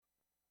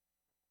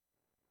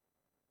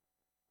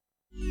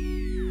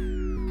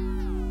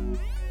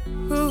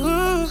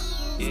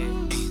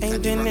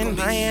Ain't been in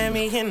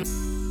Miami and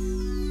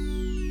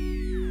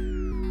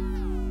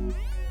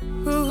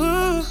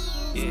ooh,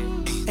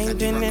 ain't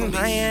been in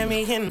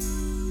Miami and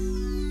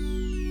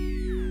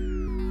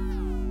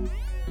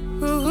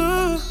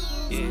ooh,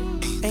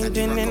 ain't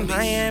been in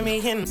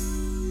Miami and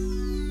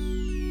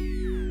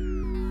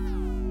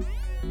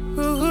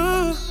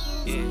ooh,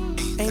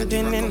 ain't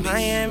been in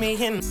Miami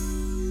and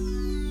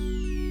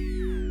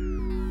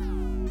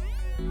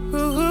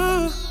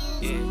ooh,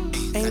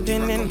 ain't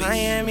been in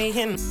Miami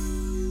and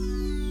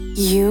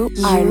You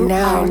are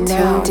now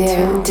tuned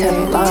in to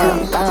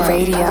Bump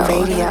Radio.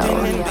 Ain't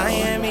been in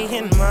Miami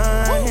in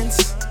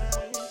months.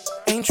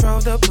 Ain't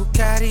drove the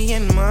Bugatti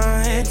in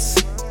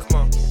months.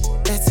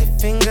 That's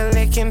it, finger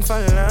licking for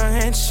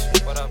lunch.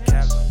 What up,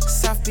 Captain?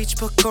 South Beach,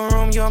 Booker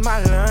Room, you're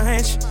my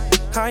lunch.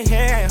 Oh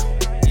yeah.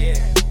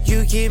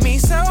 You get me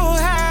so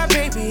high,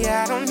 baby,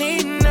 I don't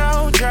need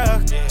no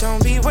drug.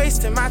 Don't be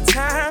wasting my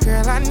time,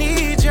 girl, I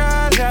need your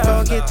love.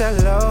 Go get the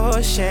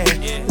lotion,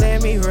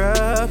 let me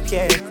rub,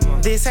 yeah.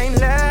 This ain't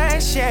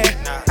lush, yeah,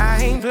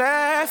 I ain't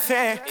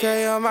bluffing. Girl,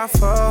 you're my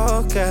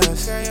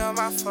focus.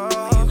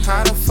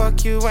 How the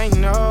fuck you ain't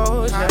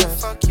know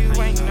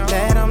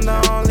that I'm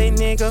the only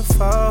nigga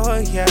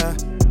for ya?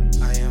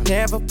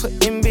 Never put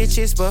in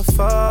bitches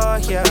before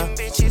ya.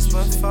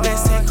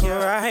 Let's take you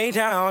right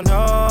down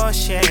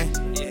ocean.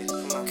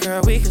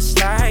 Girl, we can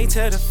slide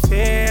to the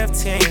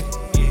 15.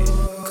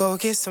 Go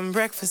get some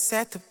breakfast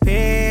at the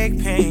Big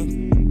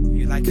Pink.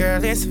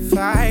 Girl, it's a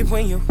vibe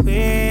when you're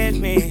with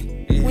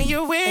me. When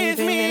you're with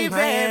me,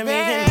 baby.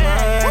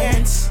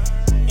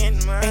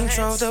 Ain't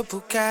drove the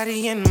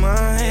Bugatti in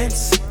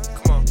months.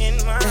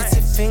 That's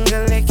it,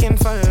 finger licking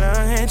for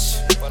lunch.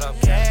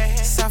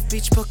 South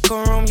Beach,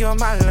 Booker Room, you're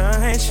my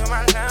lunch.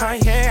 Oh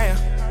yeah.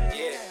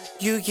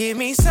 You get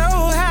me so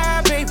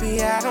high,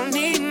 baby, I don't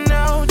need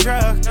no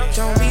drug.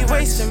 Don't be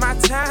wasting my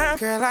time,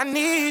 girl, I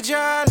need your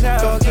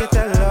love. Go get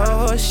the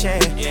lotion,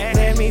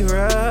 let me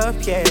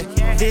rub, yeah.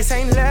 This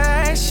ain't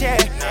lush, yeah,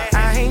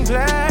 I ain't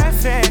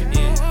bluffing.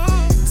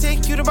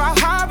 Take you to Bar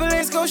Harbor,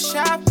 let's go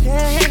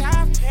shopping.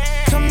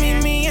 Come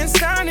meet me in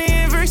Sunny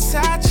and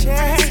Versace.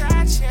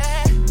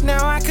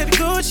 Now I could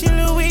Gucci,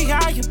 Louis,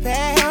 all your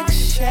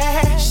bags,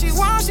 yeah. She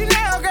wants you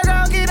now, girl,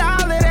 go get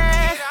all of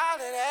that.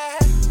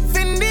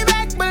 Fendi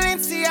back,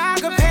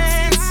 Balenciaga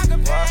pants.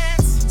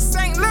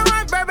 St.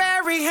 Laurent,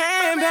 Burberry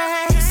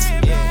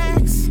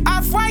handbags.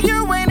 Off-white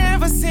you ain't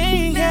never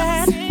seen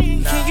yet.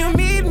 Can you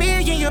meet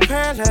me in your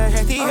perla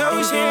at the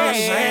ocean?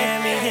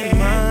 Miami in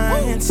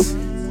months.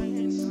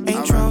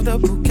 Ain't drove the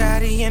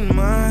Bugatti in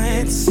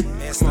months.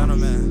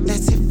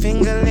 That's it,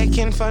 finger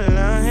licking for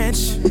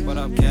lunch. What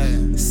up,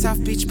 Cat?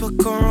 South Beach,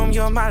 Booker Room,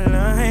 you're my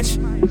lunch.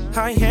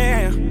 Oh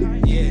yeah.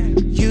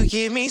 You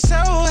get me so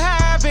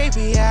high,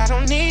 baby, I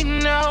don't need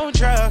no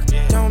drug.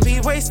 Don't be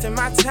wasting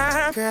my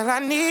time, girl, I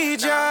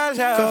need your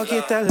love. Go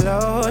get the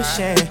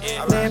lotion,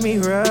 let me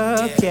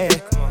rub, yeah.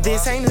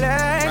 This ain't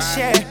lush,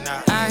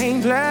 yeah, I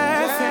ain't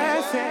bluffing.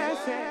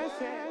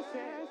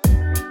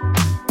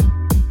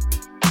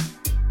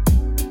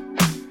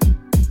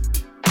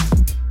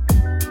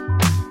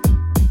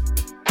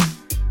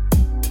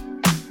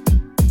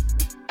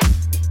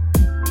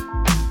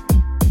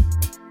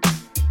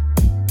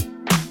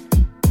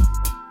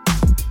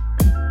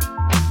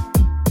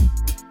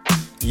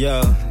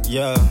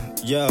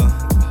 Yeah.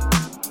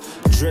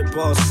 Drip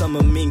all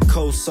summer, mean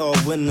coats all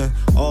winter.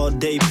 All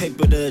day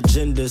paper the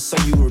agenda, so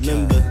you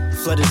remember.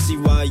 Flooded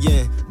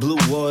CYN, blue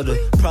water.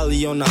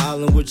 Probably on the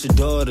island with your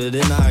daughter,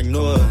 then I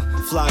ignore her.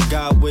 Fly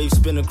guy wave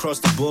spin across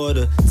the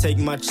border. Take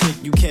my chick,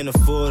 you can't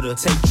afford her.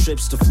 Take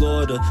trips to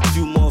Florida,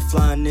 few more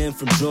flying in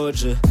from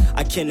Georgia.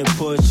 I can't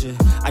import you,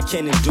 I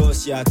can't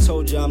endorse ya. I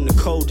told you I'm the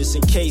coldest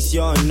in case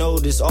y'all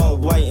notice. All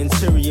white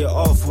interior,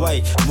 off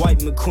white. White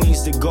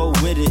McQueens to go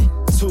with it.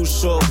 Too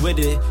short with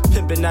it.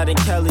 Pimpin' out in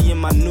Cali in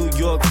my New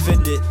York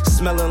fitted.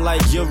 Smelling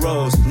like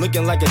Euros,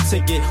 looking like a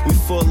ticket. We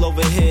full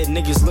overhead,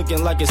 niggas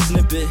looking like a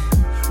snippet.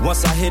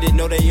 Once I hit it,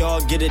 know they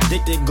all get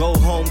addicted. Go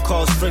home,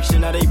 cause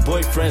friction, now they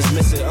boyfriends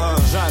miss it.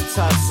 Drop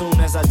top soon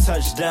as I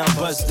touch down.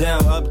 Bust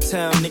down,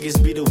 uptown, niggas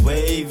be the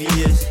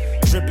waviest.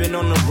 Drippin'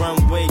 on the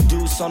runway,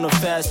 deuce on the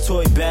fast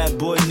toy. Bad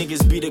boy,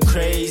 niggas be the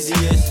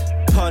craziest.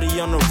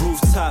 Party on the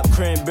rooftop,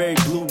 cranberry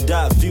blue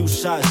dot. Few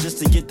shots just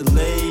to get the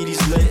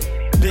ladies lit.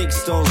 Big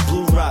stones,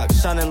 blue rock,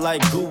 shining like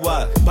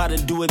guac. About to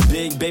do it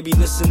big, baby,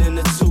 listening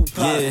to Tupac.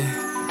 Yeah,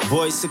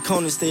 boys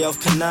Sakona, stay off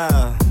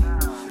canal.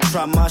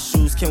 Try my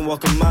shoes, can't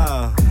walk a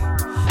mile.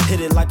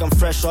 Hit it like I'm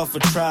fresh off a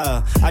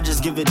trial. I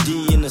just give a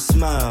D and a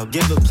smile.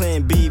 Give a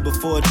plan B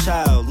before a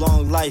child.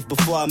 Long life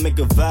before I make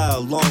a vow.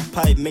 Long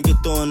pipe, make it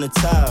throw in the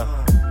towel.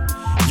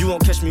 You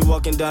won't catch me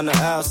walking down the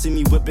aisle. See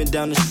me whipping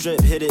down the strip,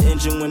 hit the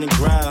engine when it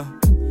growl.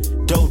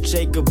 Dolce,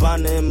 Dolce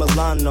Gabbana in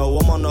Milano.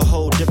 I'm on a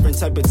whole different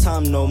type of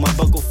time, no. My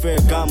buckle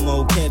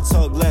Ferragamo, can't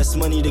talk less,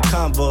 money to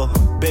convo.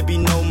 Baby,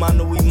 no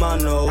mano y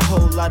mano.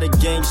 Whole lot of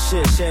gang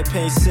shit,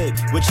 champagne sick.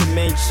 With your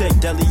main chick,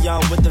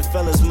 Delion with the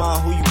fellas, ma,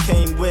 who you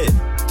came with.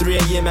 3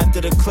 a.m.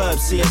 after the club,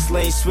 CS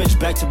lane switch,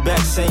 back to back,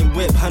 same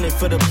whip, 100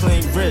 for the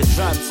plain wrist.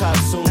 Drop top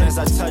soon as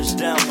I touch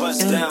down,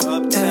 bust down,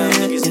 uptown,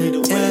 niggas be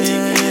the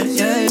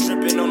way.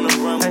 Tripping on the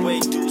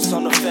runway, deuce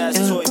on the fast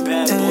toy,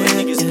 bad boy,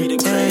 niggas be the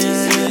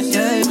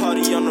craziest.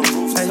 Party on the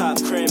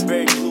rooftop,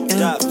 cranberry blue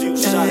dot, few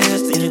shots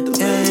just to get the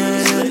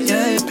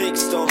ladies. Big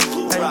stone,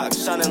 blue rock,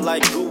 shining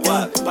like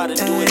goo-wop. About to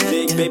do it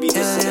big, baby,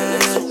 listen to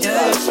the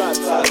drop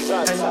top,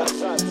 drop top, drop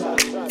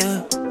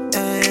top.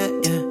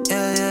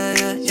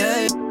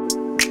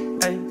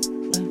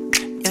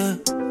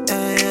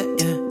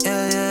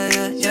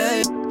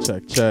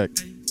 Check.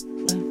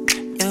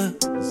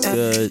 It's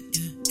good.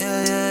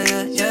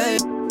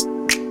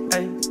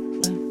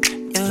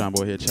 John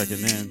Boy here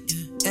checking in.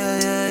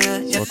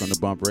 Welcome to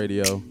Bump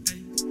Radio.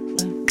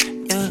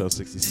 Show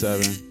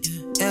 67.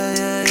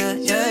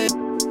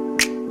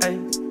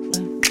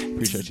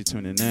 Appreciate you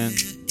tuning in.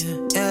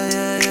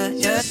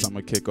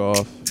 Summer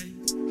kickoff.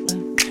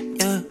 You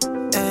know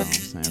what I'm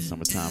saying?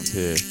 Summertime's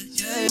here.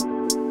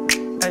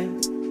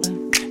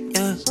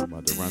 So I'm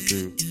about to run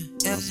through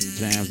some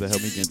jams that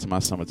help me get into my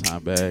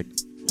summertime bag.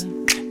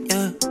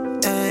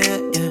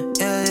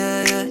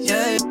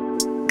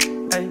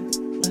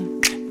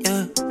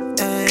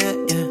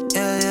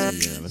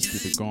 Let's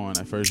keep it going.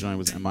 That first joint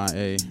was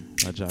MIA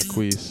by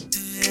Jacquees.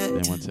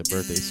 Then went to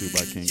Birthday Suit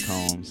by King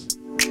Combs.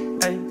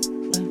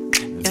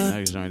 This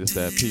next joint is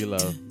that P-Lo.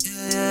 So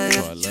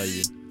I Love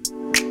You.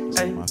 It's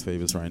one of my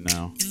favorites right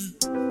now.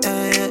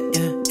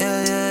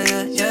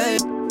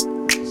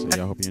 So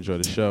y'all hope you enjoy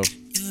the show.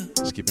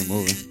 Let's keep it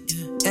moving.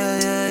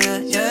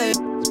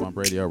 It's Bump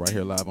Radio right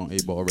here live on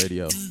 8 Ball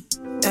Radio.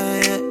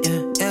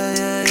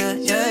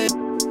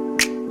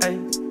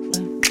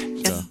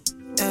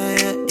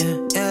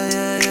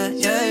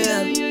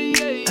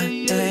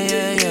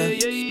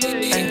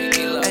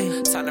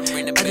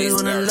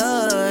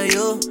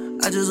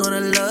 I just wanna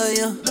love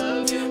you.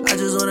 I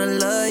just wanna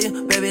love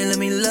you. Baby, let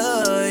me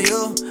love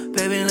you.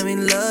 Baby, let me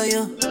love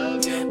you.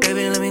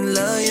 Baby, let me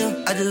love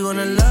you. I just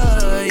wanna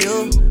love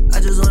you. I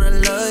just wanna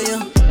love you.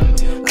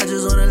 I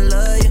just wanna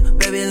love you.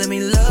 Baby, let me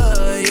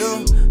love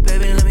you.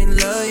 Baby, let me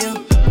love you.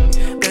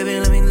 Baby,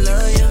 let me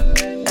love you.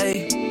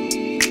 Ay,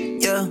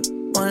 yeah,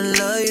 wanna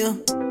love you.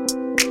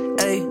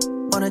 Ay,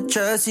 wanna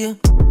trust you.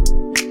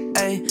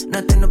 Ay,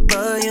 nothing to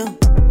bug you.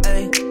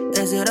 Ay,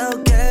 is it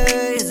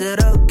okay? Is it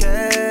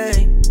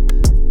okay?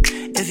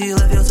 If you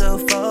left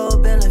yourself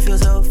open, left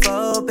yourself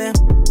open.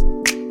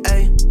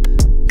 Ay,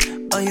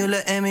 oh, you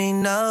letting me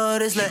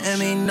notice, letting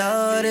me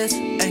notice.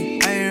 Ay,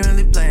 I ain't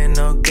really playing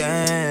no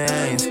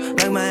games.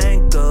 Like my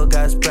ankle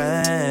got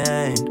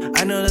sprained.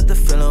 I know that the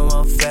feeling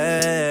won't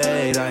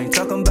fade. I ain't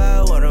talking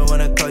about what I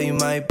wanna call you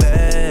my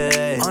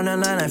babe. On the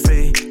line, I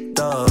free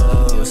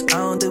those. I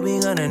don't think we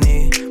gonna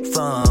need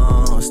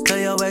phones. Tell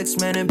your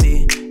ex-man to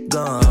be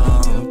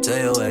gone. Tell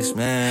your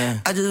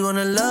ex-man I just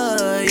wanna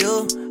love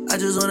you. I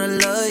just wanna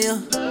love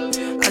you.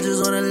 I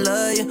just wanna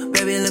love you.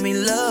 Baby, let me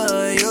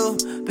love you.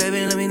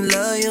 Baby, let me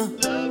love you.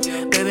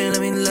 Baby, let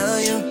me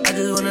love you. I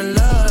just wanna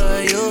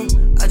love you.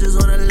 I just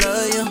wanna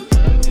love you.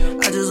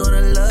 I just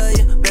wanna love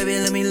you. Baby,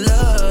 let me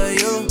love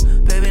you.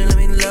 Baby, let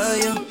me love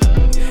you.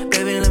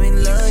 Baby, let me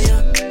love you.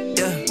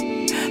 Yeah,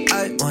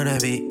 I wanna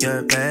be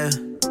your man.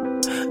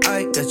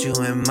 I got you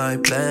in my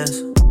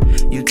plans.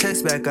 You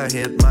text back, I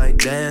hit my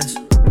dance.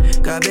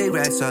 Got big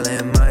racks all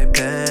in my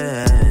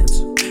pants.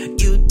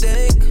 You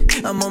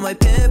think I'm on my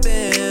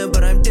pimpin',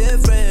 but I'm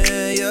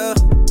different, yeah.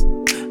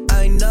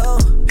 I know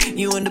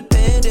you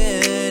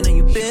independent and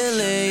you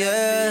feelin',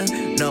 yeah.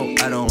 No,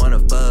 I don't wanna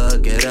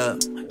fuck it up,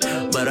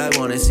 but I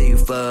wanna see you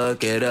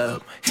fuck it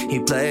up. He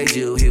played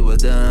you, he was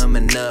dumb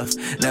enough.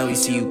 Now we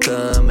see you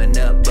coming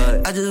up,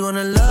 but I just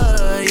wanna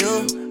love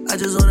you. I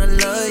just wanna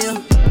love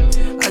you.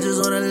 I just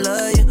wanna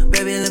love you.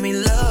 Baby, let me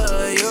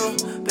love you.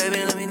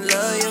 Baby, let me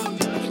love you.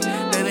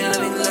 Baby, let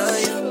me love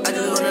you. I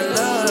just wanna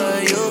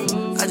love you.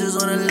 I just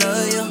wanna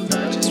love you.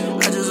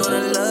 I just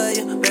wanna love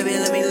you. Baby,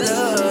 let me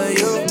love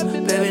you.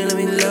 Baby, let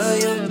me love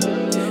you.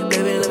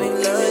 Baby, let me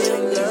love you.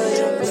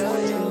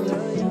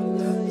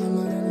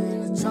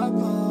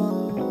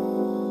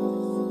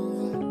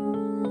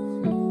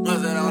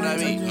 What's that on that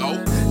beat? Oh.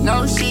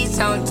 No sheets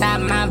on top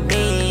of my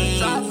bed.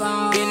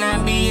 Then I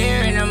be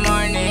here in the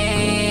morning.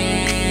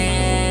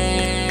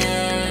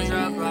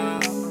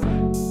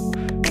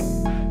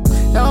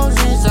 No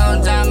sheets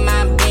on top of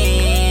my bed.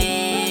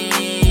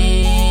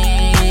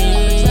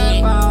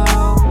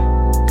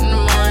 In the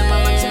morning,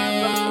 mama chop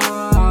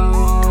on.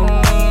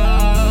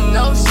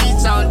 No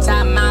sheets on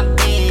top of my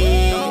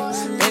bed.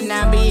 Then I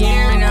be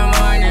here in the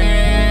morning.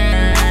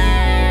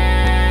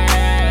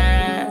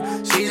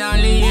 She's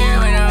only here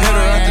when I'm Hit her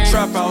at the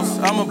trap house.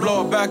 I'm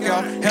blow it back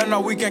out. Hell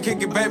no, we can't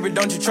kick it, baby,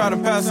 don't you try to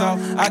pass out.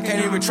 I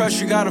can't even trust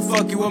you, gotta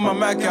fuck you with my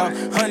Mac out.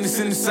 Hundreds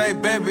in the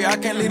safe, baby, I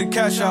can't leave the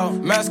cash out.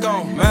 Mask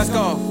on, mask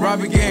off,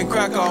 Robbie getting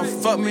crack off.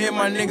 Fuck me and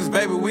my niggas,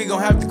 baby, we gon'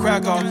 have to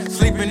crack off.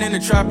 Sleeping in the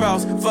trap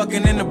house,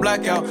 fucking in the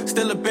blackout.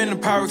 Still up in the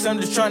Pyrex, I'm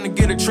just trying to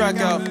get a track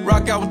out.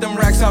 Rock out with them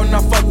racks out, and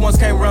I fuck once,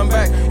 can't run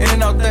back. In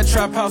and out that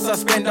trap house, I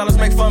spend dollars,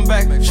 make fun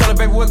back. Shut up,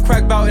 baby, what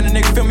crack bout? And the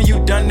nigga feel me,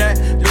 you done that.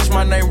 Bitch,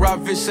 my name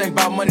Rob, bitch, ain't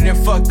bout money, then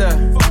fuck that.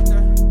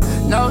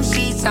 No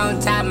sheets on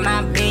top of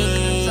my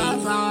bed.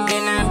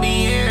 Then I be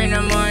here in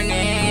the morning.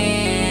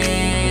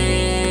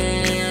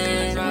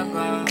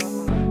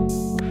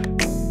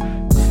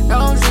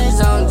 No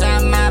sheets on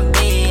top of my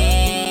bed.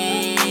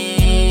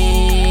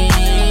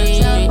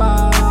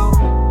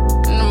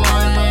 In the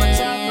morning.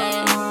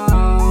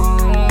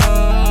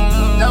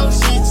 No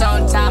sheets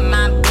on top of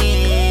my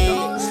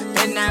bed.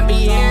 Then I be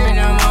here in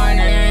the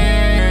morning.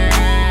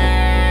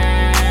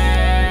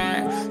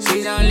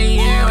 She's only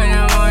here in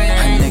the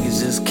morning. Niggas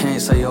just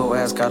can't say your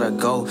ass gotta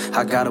go.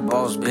 I got a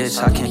boss, bitch,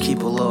 I can't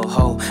keep a little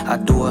hoe. I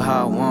do it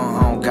how I want,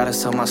 I don't gotta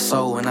sell my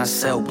soul. And I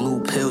sell blue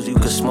pills, you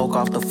can smoke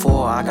off the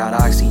floor. I got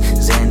Oxy,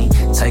 Zanny,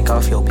 take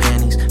off your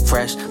panties.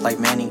 Fresh like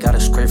Manny, got a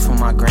script from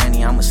my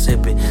granny. I'ma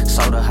sip it,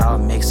 soda how I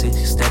mix it.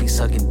 Steady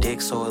sucking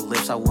dick so it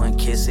lips, I wouldn't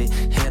kiss it.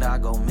 Hit, I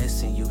go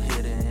missing, you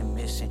hit it in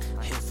mission.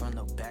 Hit from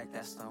the back,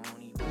 that's the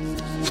only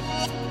position.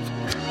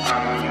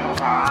 I'm on your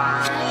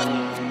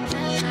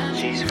mind,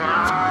 she's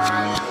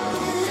mine.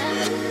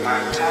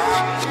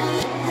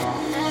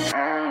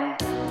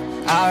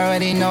 I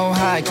already know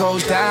how it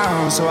goes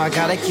down, so I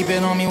gotta keep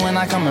it on me when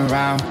I come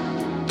around.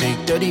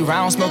 Big dirty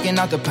round, smoking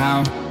out the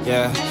pound.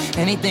 Yeah,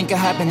 anything can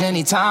happen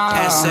anytime.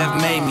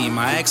 SF made me,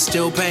 my ex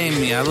still paying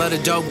me. I love the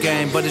dope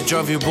game, but it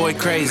drove your boy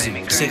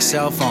crazy. 6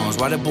 cell phones,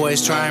 why the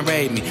boys try and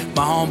raid me?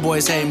 My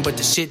homeboys hating, but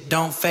the shit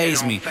don't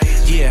faze me.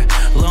 Yeah,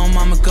 little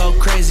mama go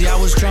crazy. I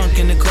was drunk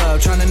in the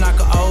club, trying to knock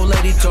an old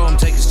lady. Told him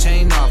take his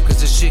chain off, cause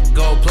the shit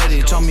gold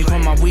plated. Told me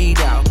put my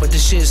weed out, but the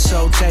shit's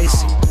so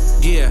tasty.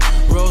 Yeah,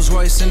 Rolls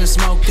Royce in the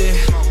smoke there.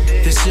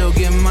 They still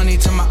getting money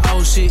to my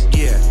old shit,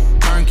 yeah.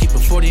 Burn, keep a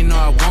 40, no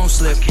I won't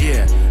slip,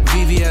 yeah.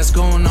 VVS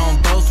going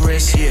on both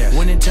wrists, yeah.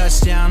 Winning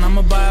touchdown,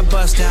 I'ma buy a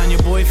bus down.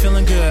 Your boy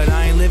feeling good,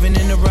 I ain't living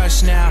in the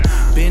rush now.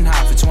 Been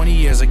hot for 20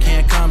 years, I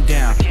can't come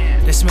down.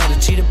 They smell the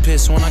cheetah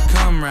piss when I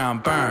come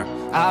round, burn.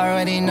 I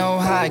already know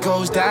how it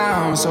goes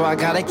down, so I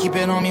gotta keep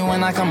it on me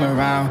when I come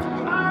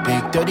around.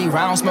 Big dirty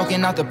round,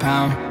 smoking out the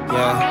pound.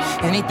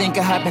 Yeah, anything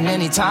can happen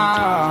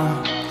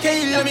anytime.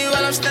 Can you love me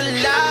while I'm still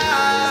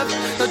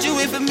alive? Don't you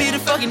wait for me to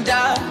fucking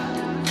die.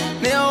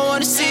 They don't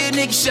wanna see a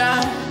nigga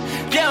shine.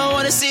 They don't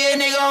wanna see a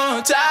nigga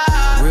on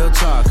top. Real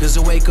talk, cause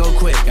the weight go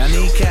quick. I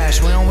need cash,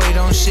 we don't wait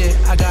on shit.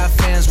 I got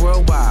fans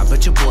worldwide,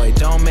 but your boy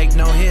don't make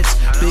no hits.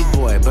 Big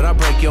boy, but I'll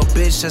break your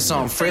bitch, that's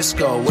on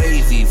Frisco.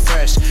 Wavy,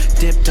 fresh,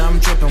 dipped, I'm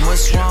drippin'.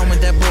 What's wrong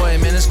with that boy?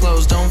 Man, his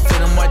clothes don't fit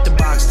him. Wipe the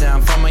box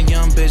down for my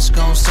young bitch,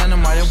 gon' send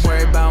him. Why they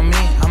worry about me?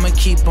 I'ma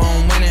keep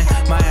on winning.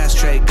 My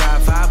ashtray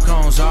got 5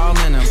 cones all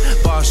in them.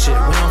 Boss shit,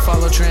 we don't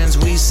follow trends,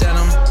 we set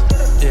them.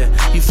 Yeah,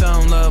 you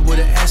fell in love with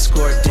an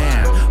escort,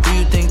 damn. Who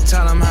you think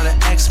taught him how to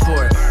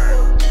export?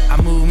 I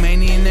move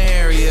mainly in the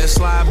area,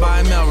 slide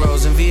by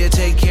Melrose and Via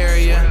take care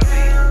of ya.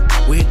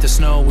 We hit the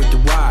snow with the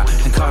Y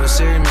and call it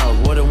cereal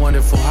milk. What a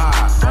wonderful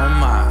high, oh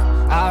my.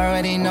 I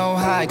already know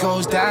how it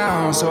goes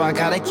down, so I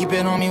gotta keep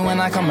it on me when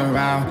I come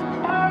around.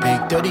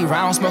 Big dirty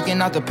round,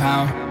 smoking out the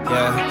pound.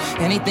 Yeah,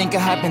 anything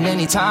can happen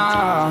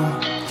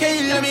anytime. Can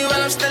you love me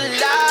while I'm still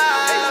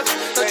alive?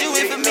 Don't you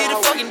wait for me to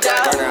fucking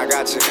die. I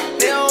got you.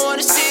 They don't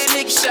wanna see a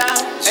nigga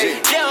shine.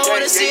 They don't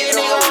wanna see a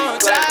nigga on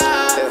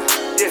top.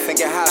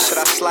 Thinking how should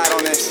I slide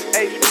on this?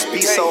 This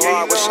beat so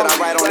hard, what should I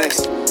write on this?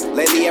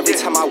 Lately every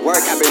time I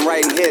work I've been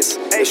writing hits.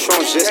 The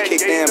shrooms just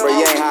kicked in, but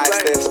you ain't high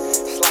as this.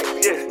 It's like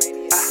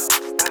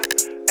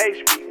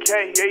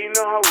HBK, yeah, you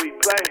know how we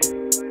play.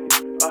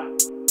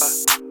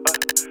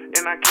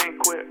 And I can't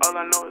quit. All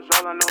I know is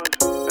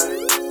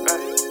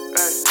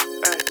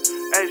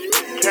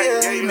HBK,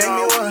 yeah, you know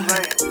how we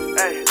play.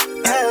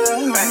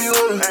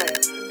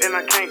 And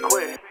I can't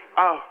quit.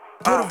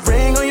 Put a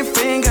ring on your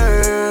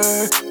finger,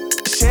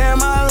 share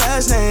my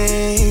last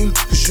name,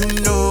 cause you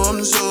know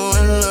I'm so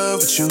in love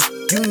with you.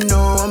 You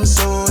know I'm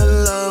so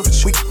in love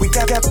with you. We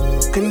got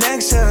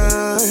connection,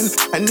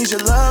 I need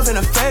your love and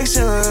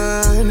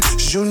affection,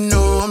 cause you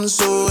know I'm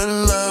so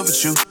in love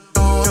with you.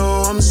 You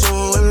know I'm so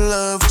in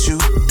love with you,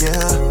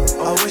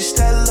 yeah. I wish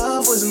that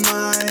love was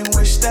mine,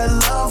 wish that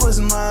love was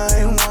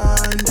mine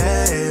one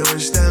day.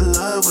 Wish that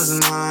love was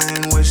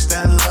mine, wish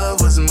that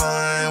love was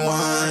mine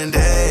one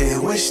day.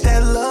 Wish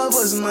that love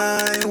was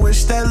mine,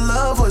 wish that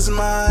love was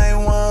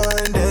mine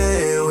one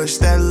day. Wish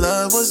that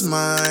love was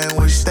mine,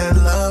 wish that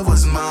love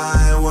was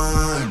mine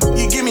one.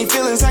 You give me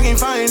feelings I can't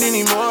find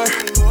anymore.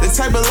 The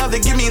type of love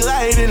that give me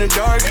light in the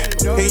dark.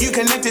 And you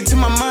connected to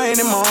my mind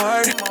and my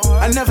heart.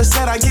 I never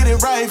said I'd get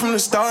it right from the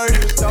start.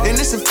 And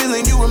it's a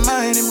feeling you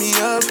reminded me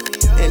of.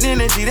 An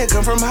energy that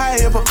come from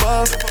high up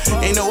above.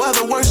 Ain't no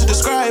other words to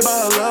describe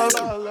our love.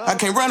 I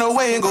can't run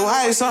away and go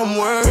hide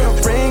somewhere.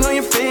 Ring on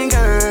your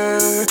finger,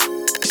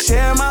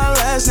 share my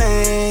last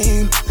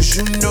name. Cause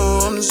you know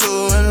I'm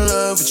so in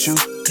love with you.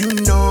 You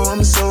know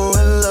I'm so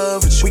in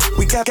love with you.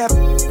 We got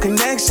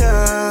connection.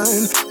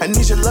 I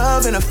need your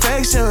love and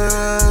affection.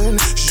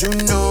 You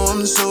know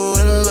I'm so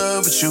in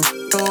love with you.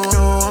 No,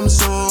 I'm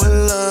so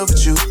in love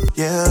with you.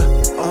 Yeah.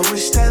 I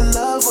wish that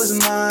love was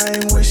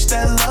mine. Wish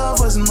that love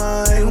was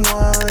mine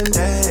one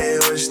day.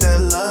 Wish that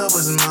love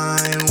was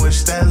mine.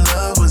 Wish that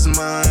love was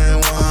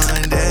mine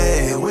one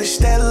day. Wish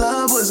that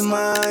love was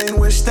mine.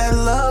 Wish that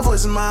love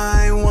was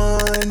mine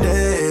one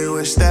day.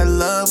 Wish that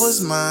love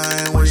was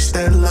mine. Wish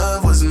that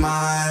love was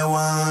my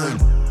one.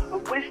 I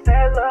wish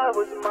that love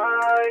was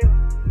mine.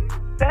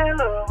 That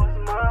love was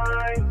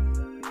mine.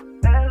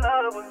 That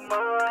love was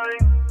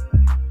mine.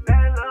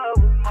 That love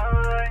was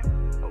mine.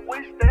 I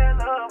wish that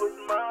love was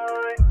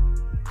mine.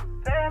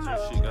 That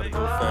love Shit gotta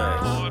go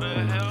fast.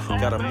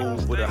 Gotta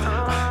move with a.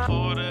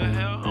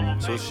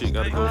 So shit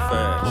gotta go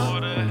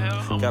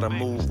fast. Gotta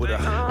move with a.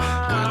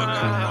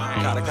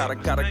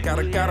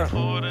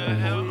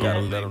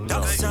 Gotta let them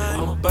know.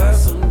 I'ma buy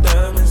some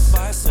diamonds.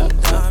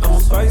 I'ma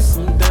buy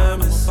some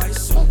diamonds.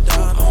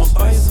 I'ma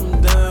buy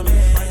some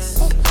diamonds.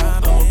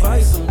 I'ma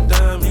buy some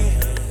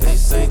diamonds. They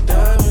say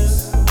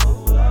diamonds.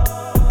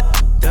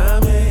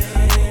 Diamonds.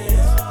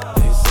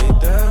 They say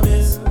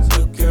diamonds.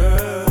 The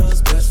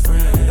girl's best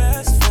friend.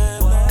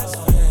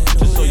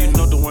 Just so you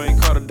know, Dwayne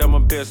Carter, that my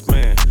best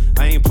man.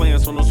 I ain't playing,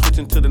 so no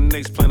switching to the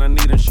next plan. I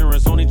need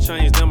insurance, only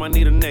change them. I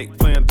need a neck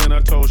plan. Then I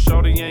told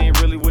Shorty, I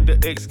ain't really with the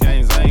X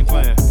games. I ain't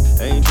playing.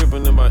 I ain't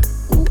tripping in my.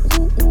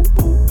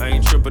 I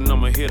ain't tripping,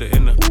 I'ma hit it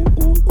in the.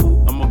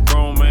 I'm a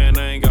grown man,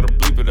 I ain't gotta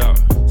bleep it out.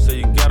 Say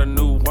you got a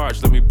new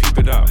watch, let me peep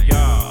it out.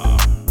 Yeah.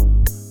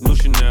 New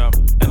Chanel,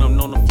 and I'm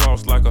known to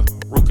floss like a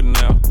root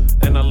canal.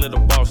 And I lit a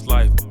boss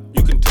like,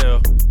 you can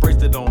tell.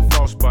 Bracelet on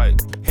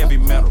frostbite, heavy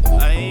metal.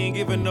 I ain't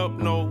giving up,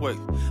 no way.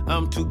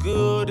 I'm too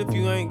good if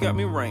you ain't got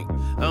me ranked.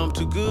 I'm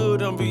too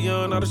good, I'm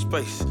beyond outer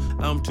space.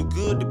 I'm too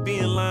good to be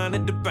in line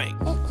at the bank.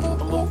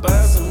 I'ma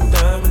buy some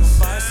diamonds.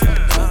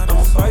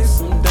 I'ma buy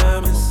some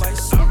diamonds.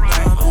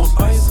 I'ma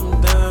buy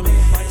some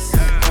diamonds.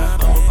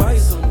 I'ma buy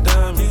some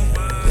diamonds.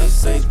 They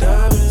say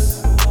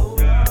diamonds.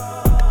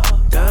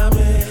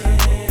 Diamonds.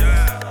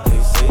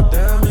 They say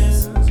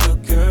diamonds. The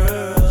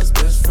girl's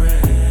best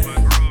friend.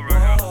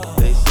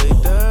 They say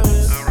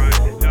diamonds.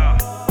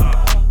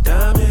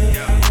 Diamonds.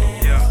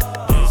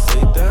 They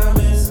say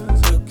diamonds.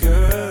 The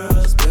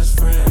girl's best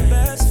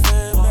friend.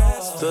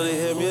 So they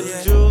had me at the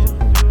jeweler.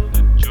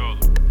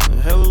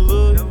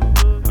 Hallelujah.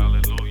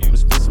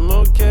 Spend some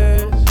more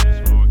cash.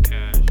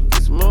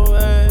 Get some more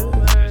ass.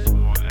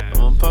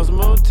 I'ma pop some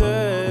more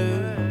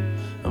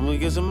tags. I'ma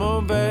get some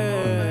more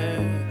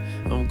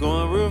bags. I'm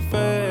going real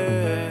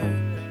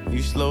fast.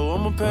 You slow,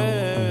 I'ma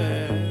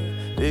pass.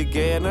 They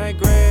get night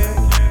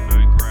grab.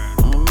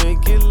 I'ma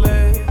make it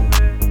last.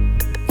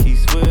 Keep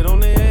sweat on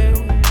the head.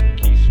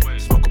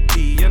 Smoke a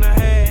pea and a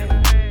half.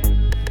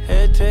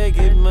 Hashtag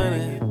get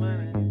money.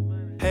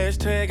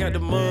 Hashtag out the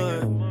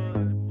mud.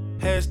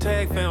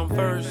 Hashtag found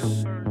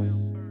first.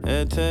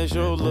 Hashtag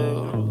show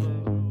love.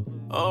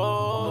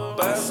 Oh,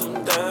 buy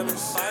some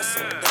diamonds.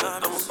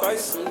 I'ma buy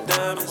some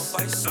diamonds.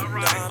 I'ma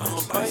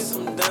buy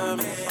some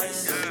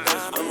diamonds.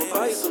 I'ma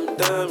buy some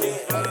diamonds.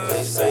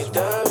 They say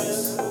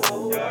diamonds.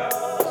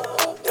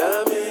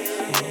 Diamonds.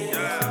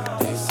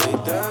 They say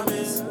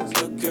diamonds.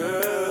 The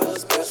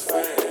girl's best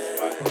friend.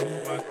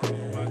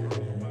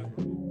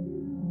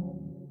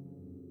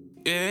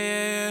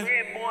 Yeah.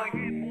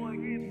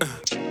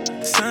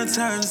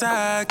 Sometimes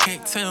I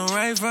can't tell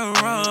right from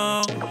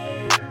wrong.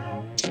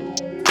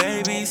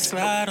 Baby,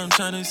 slide, I'm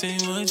tryna see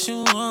what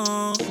you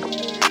want.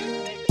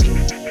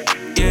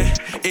 Yeah,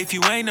 if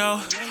you ain't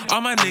know,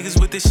 all my niggas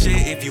with this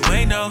shit, if you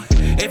ain't know.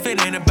 If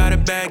it ain't about a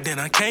bag, then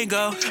I can't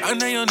go. I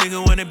know your nigga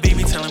wanna beat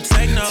me, tell him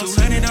take no.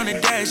 200 on the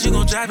dash, you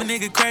gon' drive a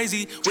nigga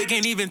crazy. We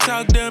can't even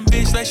talk, dumb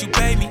bitch, like you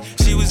pay me.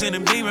 She was in a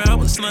Beamer, I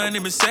was sliding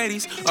in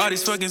Mercedes. All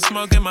this fucking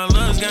smoke in my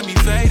lungs got me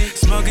faded.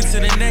 Smoking to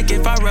the neck,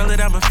 if I roll it,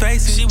 I'ma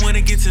face it. She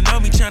wanna get to know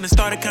me, tryna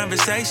start a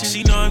conversation.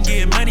 She know I'm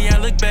getting money, I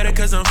look better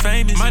cause I'm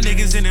famous. My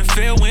niggas in the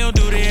field, we don't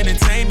do the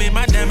entertainment.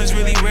 My diamonds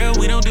really real,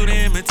 we don't do the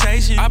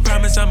imitation. I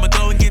promise I'ma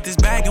go and get this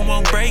bag and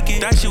won't break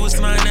it. Thought you was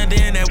flying under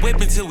in that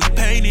whip until we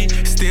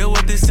painted. Still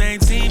with the same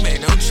team,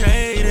 ain't no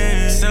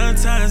trading.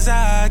 Sometimes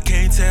I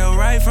can't tell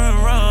right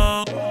from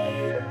wrong.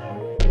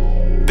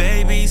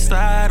 Baby,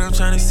 slide, I'm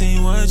tryna see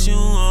what you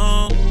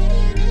want.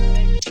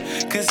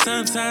 Cause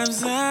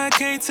sometimes I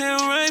can't tell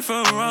right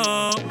from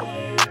wrong.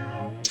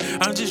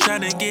 I'm just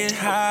tryna get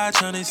high,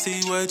 tryna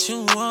see what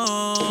you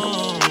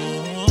want.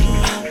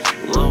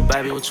 Little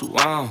baby, what you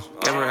want?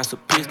 Gave her ass a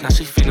piece, now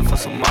she feeding for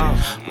some more.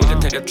 We can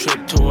take a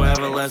trip to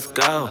wherever, let's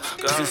go.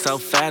 Pussy so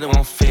fat, it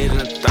won't fit in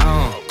the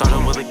thong. Thought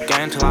it was a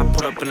game till I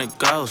put up in the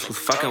ghost. Was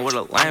fucking with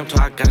a lame till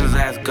I got his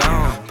ass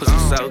gone. Pussy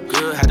so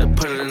good, had to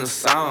put it in the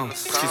song.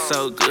 Pussy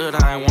so good,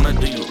 I ain't wanna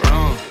do you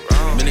wrong.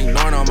 Been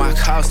ignoring all my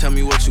calls, tell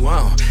me what you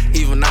want.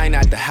 Even I ain't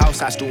at the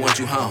house, I still want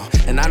you home.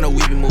 And I know we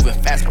been moving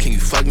fast, but can you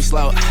fuck me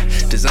slow?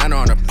 Designer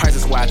on the price,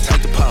 that's why I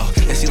took the pole.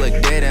 And she look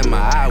dead in my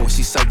eye when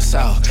she sucked the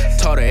soul.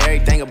 Told her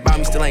everything about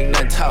me, still ain't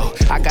nothing told.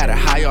 I got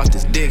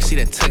dick, she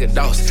done took a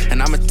dose.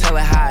 And I'ma tell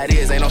her how it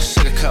is, ain't no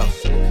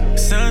sugarcoat.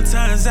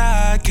 Sometimes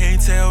I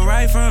can't tell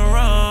right from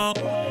wrong.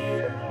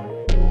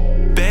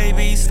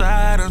 Baby,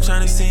 slide, I'm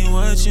tryna see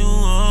what you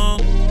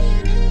want.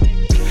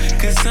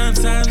 Cause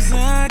sometimes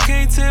I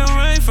can't tell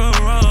right from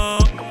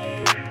wrong.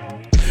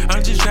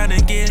 I'm just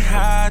tryna get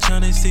high,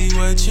 tryna see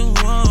what you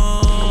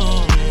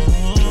want.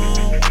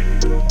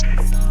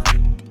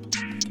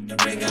 You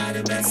bring out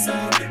the best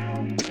of me.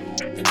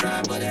 You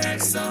try but the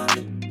X on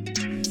me.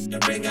 You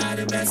bring out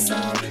the best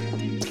of me.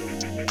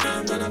 Now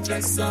I'm gonna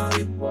flex on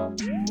you.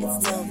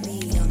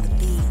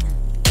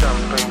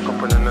 Champagne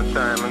popping and the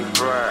diamonds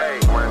bright.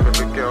 Wine,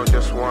 baby girl,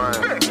 just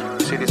wine.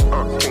 See this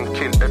thing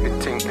kill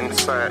everything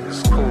inside.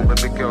 It's cool,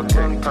 baby girl,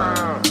 take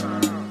time.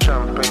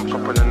 Champagne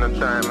popping and the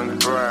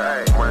diamonds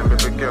bright. Wine,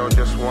 baby girl,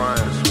 just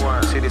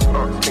wine. See this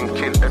thing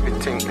kill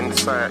everything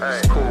inside.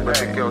 It's cool,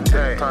 baby girl,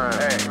 take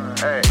time.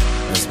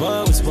 We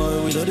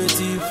spoil, we know the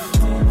thief.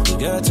 We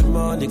get the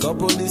money, got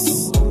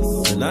police.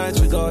 Tonight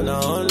we gonna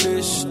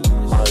unleash.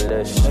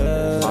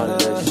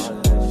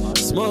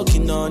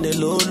 Smoking on the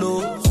low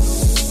low.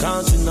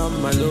 Counting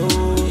on my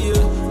low,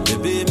 yeah.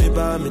 Baby, me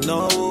buy me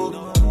no.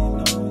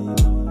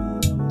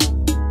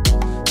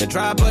 They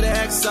try put the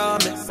X on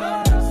me.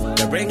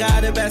 They bring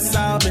out the best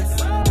of me.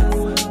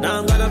 Now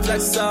I'm gonna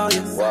flex on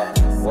you.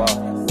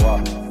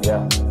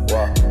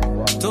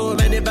 Too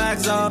many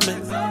bags on me.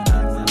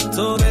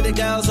 Too many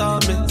girls on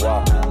me.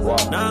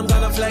 Now I'm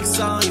gonna flex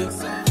on you.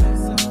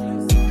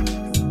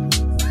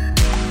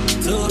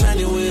 Too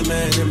many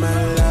women in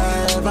my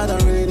life. I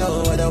don't really know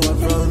what they want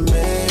from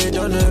me.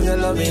 Don't know if they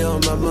love me on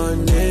my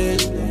money.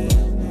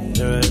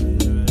 Yeah.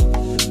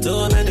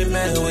 Too many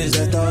men who is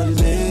just on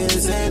me.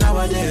 Say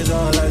nowadays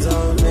all eyes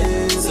on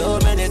me. So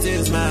many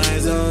things my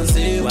eyes don't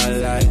see.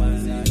 Well,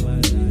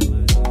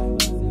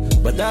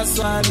 but that's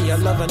why me I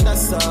love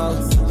Vanessa.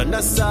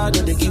 Vanessa,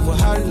 no they give her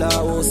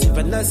hello. See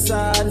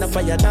Vanessa, na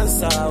fire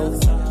dancer.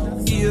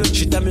 Yeah,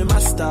 she tell me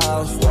master,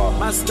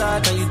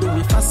 can you do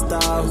it faster?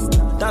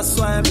 That's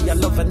why me I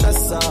love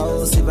Vanessa.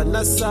 See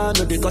Vanessa,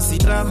 no they cause the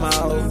drama.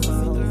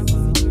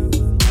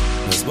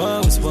 We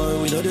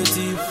spoil, we know the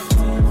thief.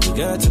 We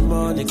get the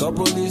money, got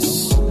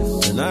police.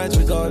 Tonight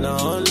we gonna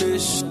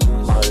unleash.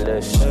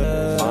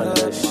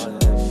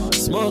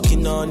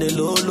 Smoking on the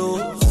low low.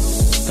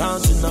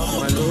 Counting on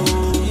my low,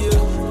 yeah.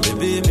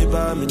 Baby, me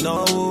buy me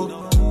no.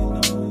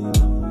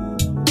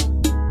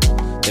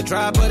 They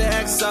try put the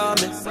X on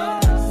me.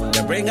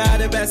 They bring out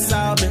the best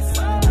of me.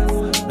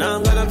 Now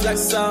I'm gonna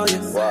flex on you.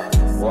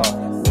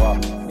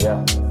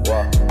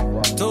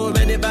 Too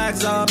many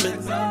bags on me.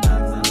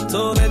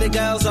 Too many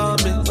girls on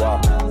me.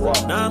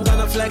 Now I'm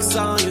gonna flex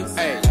on you.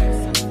 Hey,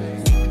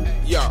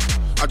 yo,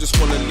 I just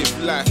wanna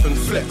live life and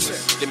flex.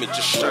 Let me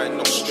just shine,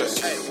 no stress.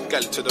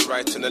 Gal to the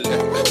right and the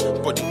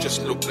left. Body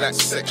just look like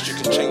sex. You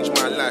can change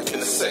my life in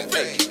a sec.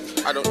 Hey,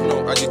 I don't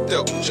know how you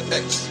dealt with your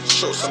ex.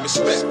 Show some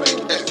respect.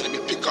 Let me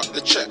pick up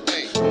the check.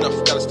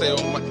 Enough gotta stay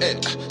on my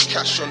head.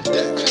 Cash on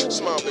deck.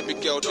 Smile, baby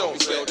girl,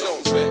 don't fail,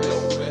 don't fail,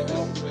 don't fail,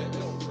 don't fail.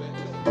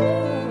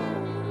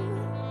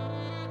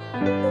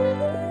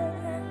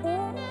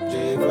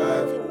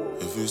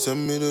 If you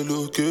send me the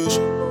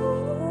location,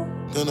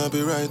 then I'll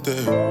be right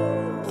there.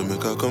 To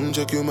make her come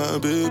check you, my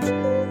baby.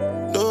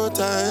 No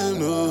time,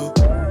 no.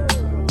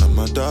 And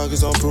my dog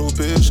is on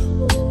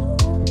probation.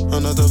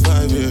 Another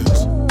 5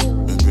 years.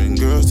 We bring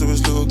girls to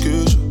his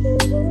location.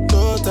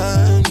 No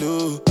time,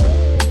 no.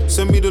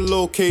 Send me the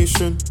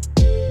location.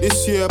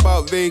 This year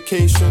about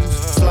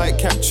vacations. Flight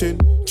catching,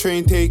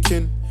 train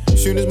taking.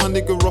 Soon as my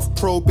nigga off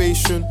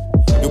probation.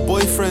 Your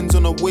boyfriend's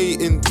on a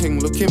waiting thing.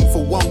 Looking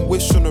for one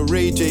wish on a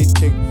Ray J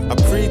thing. I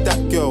prayed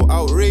that girl,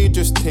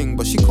 outrageous thing.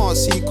 But she can't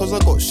see cause I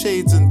got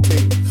shades and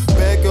thing.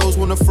 Bare girls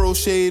wanna throw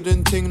shade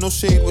and thing. No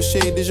shade, what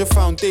shade is your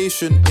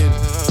foundation in?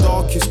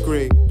 Darkest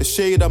grey, the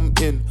shade I'm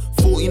in.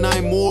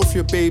 49 more if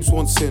your babes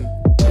want sin.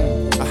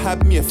 I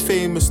had me a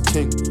famous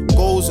thing.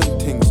 Goals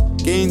and things,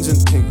 gains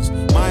and things.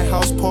 My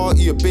house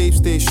party, a babe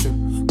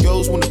station.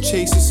 Girls wanna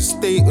chase, it's a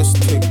status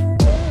thing.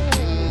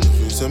 If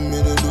you send me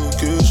the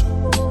location,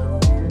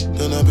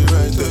 then I'll be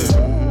right there.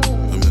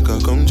 And make her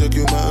come check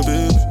you, my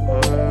baby.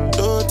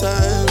 No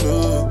time,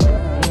 no.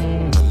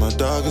 And my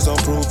dog is on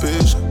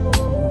probation.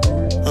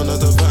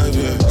 Another 5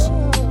 years.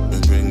 We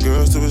bring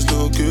girls to his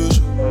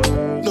location.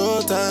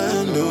 No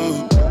time,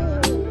 no.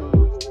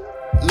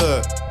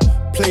 Look,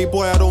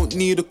 playboy, I don't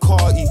need a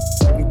carty.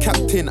 I'm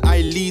captain,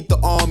 I lead the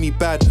army.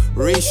 Bad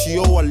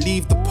ratio, I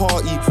leave the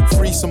party.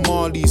 Free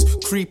Somalis,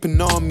 creeping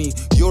army.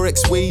 Your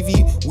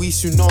ex-wavy, we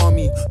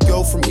tsunami.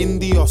 Girl from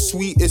India,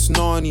 sweetest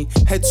nani.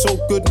 Head so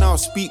good now,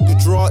 speak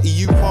Gujarati.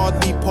 You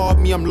hardly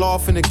pardon me, I'm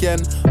laughing again.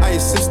 I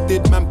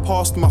assisted, man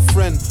passed my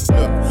friend.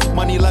 Look,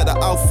 money like the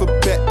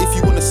alphabet. If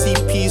you wanna see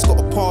P's,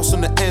 gotta pass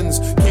on the ends.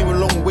 Came a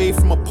long way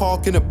from a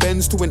park in a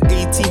Benz to an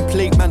 18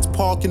 plate man's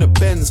park in a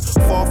Benz.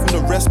 Far from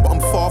the rest, but I'm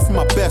far from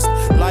my best.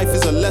 Life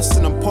is a lesson.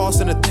 lesson, I'm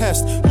passing a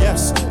test.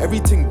 Yes,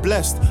 everything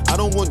blessed. I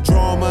don't want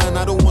drama and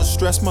I don't want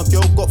stress. My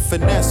girl got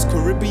finesse,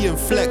 Caribbean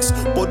flex,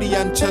 body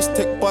and chest,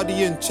 tech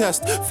body and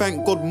chest.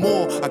 Thank God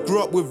more, I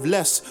grew up with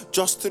less.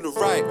 Just to the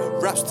right,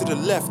 raps to the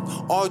left.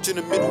 Arge in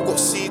the middle, got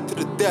C to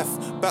the death.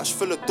 Batch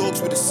full of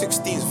dogs with a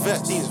 16s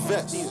vet.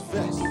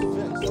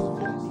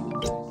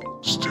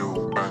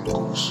 Still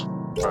bangles.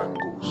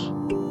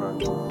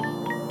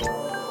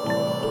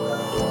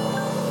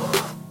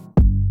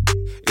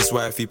 It's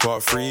wifey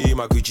part 3.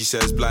 My Gucci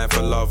says blind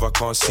for love, I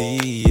can't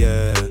see,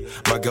 yeah.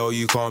 My girl,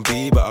 you can't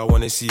be, but I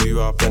wanna see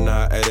you up and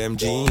out of them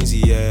jeans,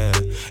 yeah.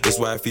 It's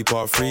wifey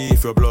part 3.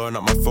 If you're blowing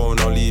up my phone,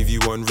 I'll leave you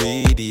on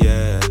read,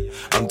 yeah.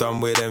 I'm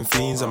done with them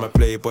fiends, I'm a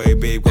playboy,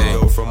 babe,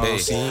 go from all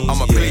scenes. I'm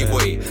a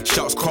playboy,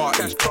 shouts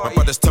Carty. My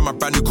brothers turn my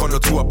brand new condo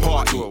to a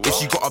party. If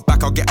she got her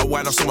back, I'll get a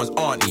wine off someone's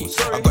auntie.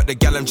 I got the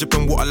gal, I'm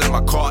dripping water like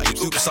my carty.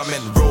 Oops, I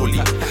meant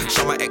rolly.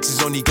 Shout my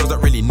exes, only girls that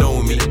really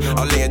know me.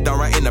 I'll lay it down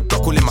right in the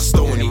block, all in my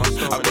stony.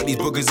 I got these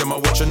boogers in my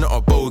watch and not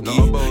a bogey.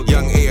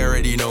 Young A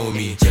already know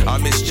me. I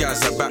miss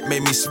jazz, that back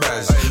made me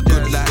spaz.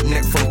 Good like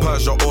neck from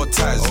Persia or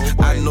Taz.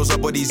 Anne knows her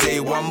body's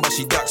A1, but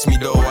she ducks me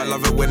though. I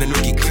love it when a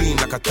nookie clean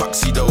like a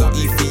tuxedo.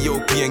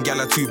 Ethiopian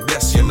gal are too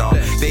blessed, you know.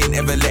 They ain't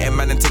ever letting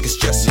man and take a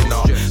stress, you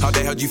know. How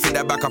the hell do you fit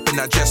that back up in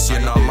that dress, you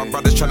know? My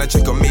brother's tryna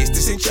check on me,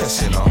 this ain't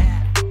chess, you know.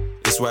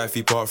 It's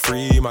wifey part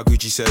 3. My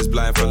Gucci says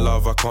blind for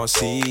love, I can't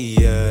see,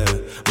 yeah.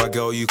 My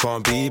girl, you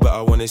can't be, but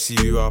I wanna see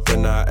you up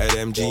and out of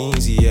them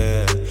jeans,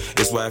 yeah.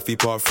 It's wifey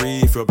part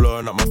 3. If you're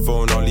blowing up my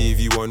phone, I'll leave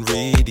you on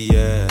read,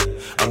 yeah.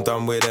 I'm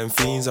done with them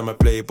fiends, I'm a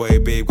playboy,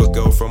 babe, got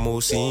girl from all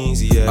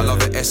scenes, yeah. I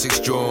love her Essex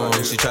John,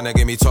 she tryna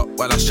get me top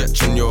while I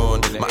stretch and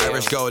yawn. My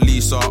Irish girl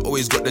Lisa,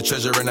 always got the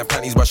treasure in her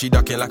panties, but she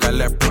ducking like a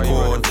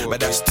leprechaun.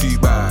 But that's too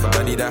bad,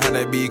 I need a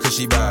Hannah cause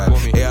she bad.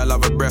 Yeah, I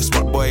love her breast,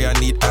 but boy, I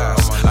need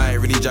ass. I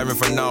ain't really jamming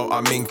for now,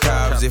 I'm in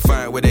cabs. If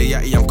I ain't with a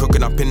yatty, I'm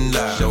cooking up in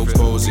lab. No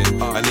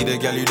posing, I need a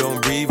gal who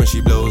don't breathe when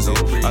she blows it.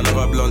 I love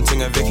her blonde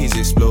ting and Vicky's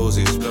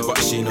explosive, but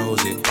she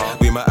knows it.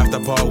 We might have to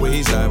part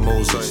ways like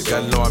Moses.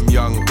 Girl know I'm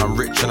young, I'm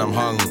rich and I'm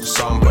hung.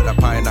 Some put the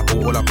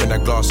pineapple all up in a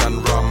glass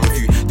and rum.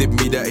 If you dip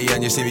me dirty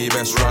and you see me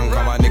best run,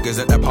 come on niggas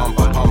at the pump,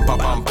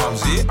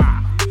 see it?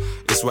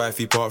 It's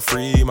wifey part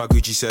 3. My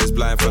Gucci says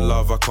blind for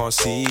love, I can't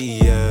see,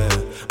 yeah.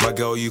 My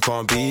girl, you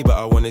can't be, but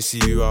I wanna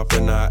see you up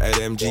and out of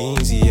them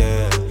jeans,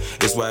 yeah.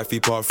 It's wifey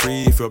part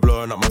 3. If you're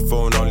blowing up my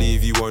phone, I'll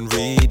leave you on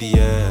read,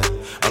 yeah.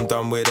 I'm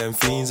done with them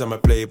fiends, I'm a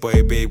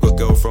playboy, babe, got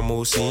girl from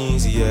all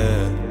scenes,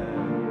 yeah.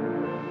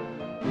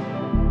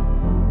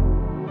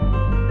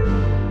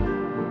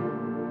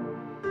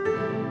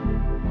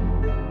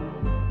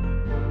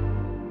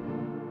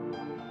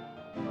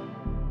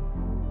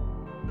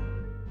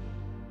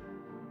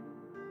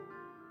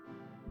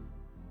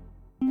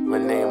 We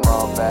need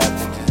more bad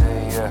bitches in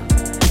here.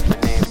 We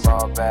need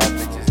more bad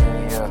bitches in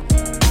here.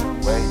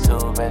 Way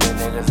too many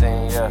niggas in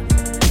here.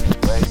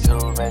 Way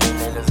too many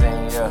niggas in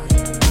here.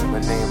 We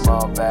need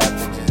more bad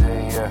bitches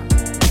in here.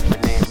 We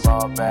need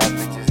more bad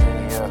bitches in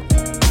here.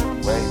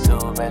 Way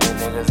too many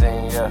niggas in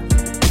here.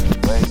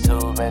 Way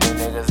too many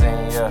niggas in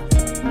here.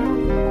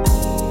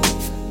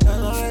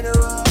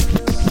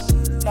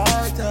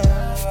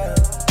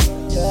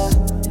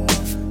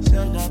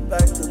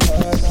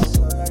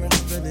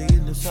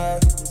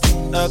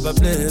 Ever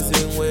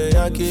blazing way,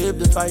 I keep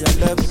the fire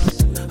level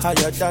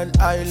higher than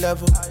eye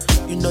level.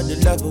 You know the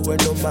level where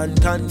no man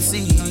can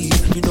see.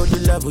 You know the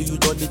level you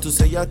don't need to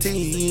say a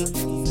thing.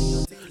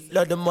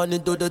 Let the money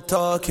do the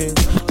talking.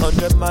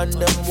 100 man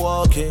them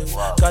walking.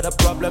 Got a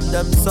problem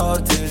them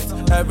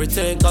sorted.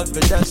 Everything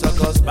confidential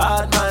cause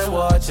bad mind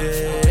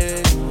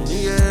watching.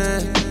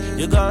 Yeah.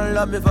 You gon'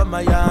 love me for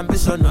my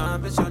ambition.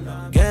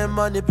 Get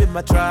money be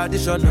my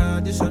tradition.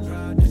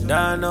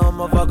 I know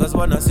motherfuckers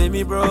wanna see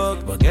me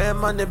broke, but get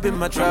money be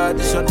my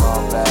tradition.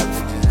 More bad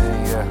bitches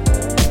in here.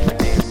 We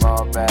need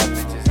more bad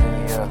bitches in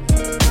here.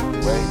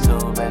 Way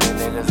too many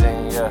niggas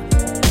in here.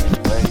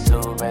 Way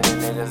too many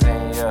niggas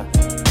in here.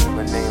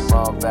 We need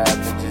more bad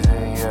bitches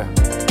in here.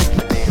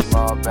 We need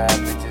more bad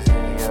bitches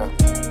in here.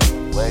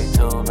 Way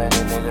too many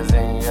niggas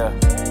in here.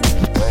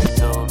 Way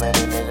too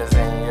many niggas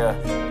in here.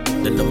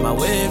 They know my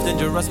wave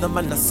dangerous, no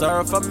man a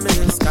surf on me.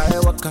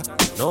 Skywalker,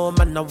 no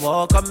man a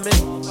walk on me.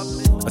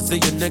 I see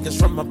you niggas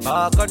from my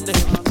balcony.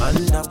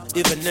 And now,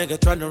 even nigga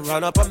tryna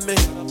run up on me.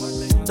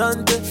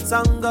 Dante,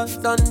 Sanga,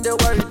 done they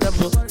worry them.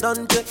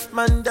 Dante,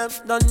 man them,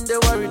 done they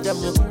worry them.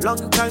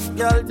 Long time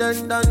girl,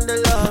 then done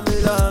they love me,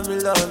 love me,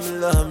 love me,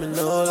 love me.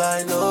 No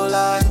lie, no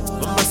lie.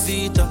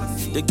 Mamacita,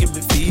 they give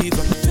me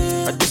fever.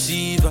 I the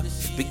Shiva,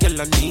 big girl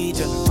I need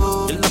ya.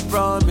 Girl I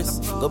promise,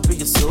 go be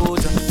a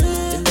soldier.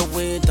 In the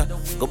winter,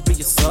 go be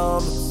a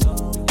summer.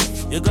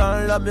 You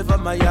gon' love me for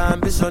my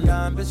ambition.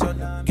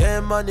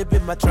 Get money be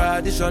my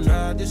tradition.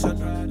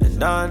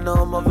 And I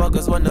know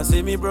motherfuckers wanna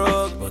see me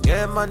broke, but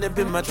get money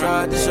be my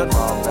tradition.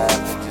 More bad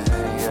bitches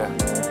in here.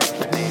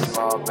 We need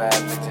more bad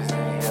bitches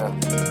in here.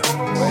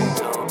 Way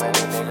too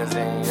many niggas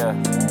in here.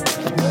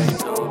 Way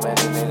too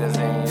many niggas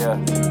in here.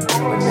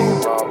 We need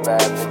more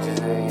bad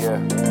bitches in here.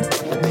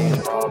 We need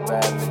more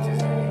bad bitches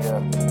in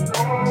here.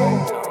 Way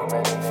too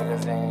many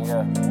niggas in here.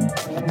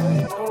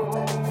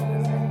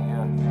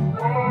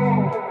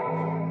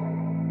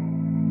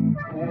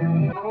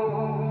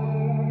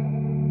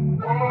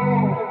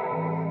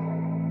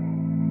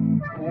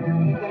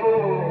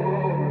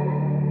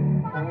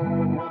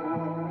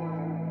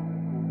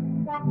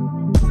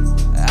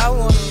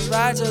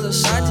 ride to the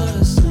sun.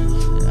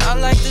 I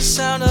like the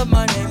sound of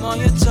my name on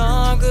your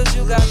tongue, cause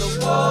you got the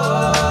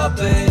whoa,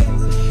 babe.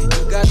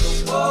 You got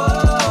the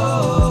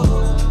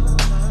whoa.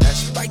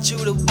 That's right, you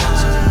the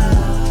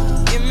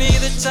one. Give me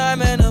the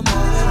time and the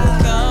moment will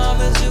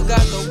come, as you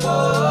got the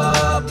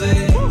whoa,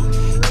 babe.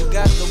 You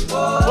got the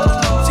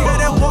whoa. She got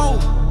that whoa.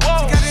 She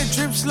got that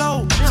drip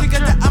slow. She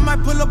got that I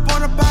might pull up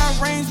on her by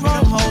a Range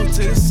Rover. Hold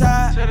to the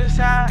side.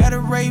 Got a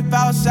rave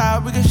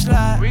outside, we can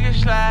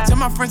slide. Tell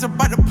my friends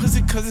about the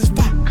pussy cause it's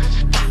fire.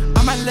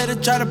 I might let her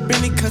drive the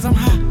Bentley cause I'm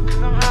hot.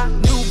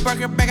 New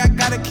Birkin bag, I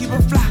gotta keep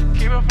her fly.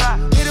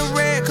 Hit a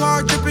red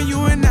car, dripping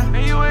you and I.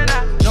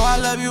 Know I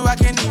love you, I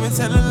can't even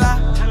tell a lie.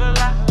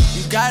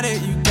 You got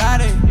it, you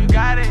got it.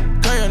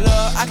 Girl, your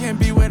love, I can't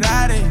be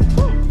without it.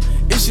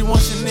 If she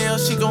wants Chanel,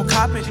 she gon'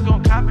 cop it.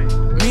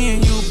 Me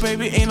and you,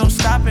 baby, ain't no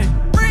stopping.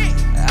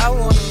 I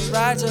wanna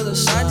ride to the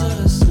sun.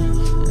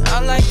 I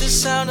like the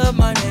sound of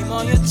my name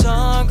on your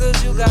tongue,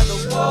 cause you got the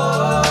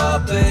whoa,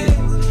 babe.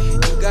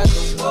 You got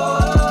the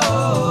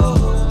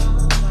whoa.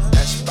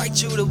 That's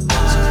right, you the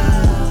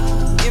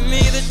one. Give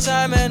me the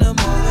time and the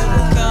moment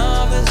will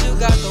come, as you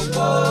got the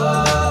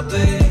whoa,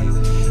 babe.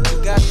 You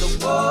got the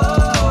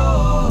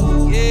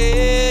whoa.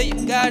 Yeah,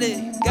 you got it.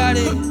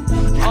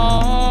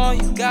 Oh,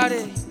 you got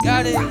it.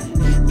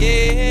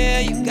 Yeah,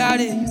 you got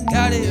it.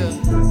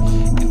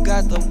 You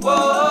got the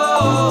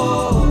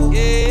whoa.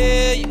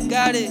 Yeah, you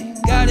got it.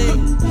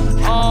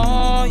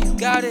 Oh, you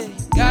got it.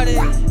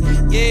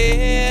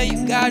 Yeah,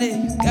 you got it.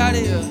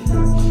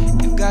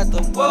 You got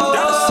the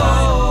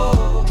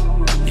whoa.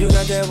 You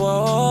got that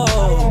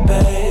whoa,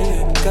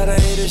 baby. Gotta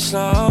hit it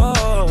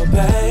slow,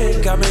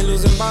 baby. Got me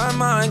losing my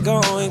mind,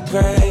 going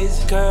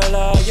crazy. Girl,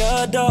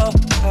 I adore.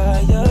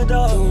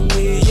 Do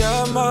me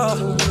your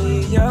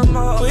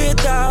more.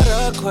 Without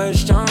a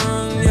question,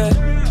 yeah.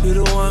 You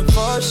the one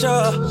for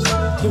sure.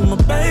 You my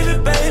baby.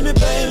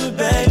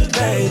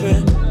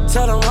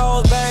 Tell them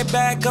hoes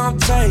back, I'm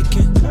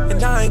taking.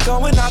 And I ain't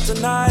going out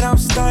tonight, I'm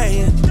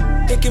staying.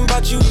 Thinking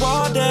about you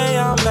all day,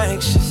 I'm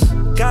anxious.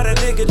 Got a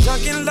nigga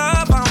drunk in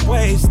love, I'm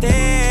wasted.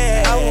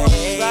 I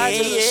wanna ride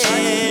to the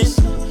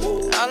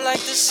sun. I like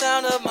the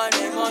sound of my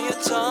name on your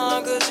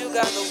tongue, cause you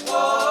got the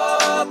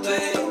whoa,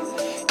 babe.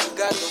 You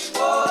got the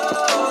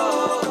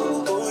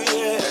whoa. Oh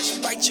yeah, that's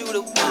right, you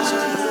the one.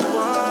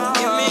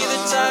 Give me the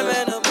time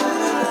and the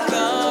moment will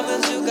come,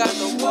 as you got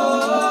the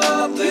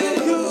whoa, babe.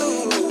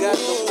 You got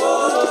the whoa.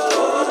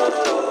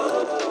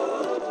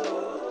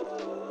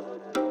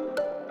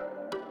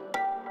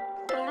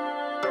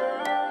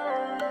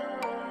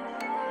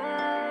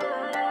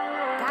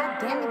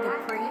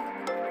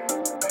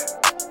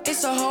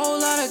 It's a whole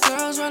lot of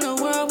girls around the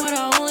world, but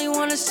I only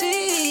wanna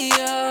see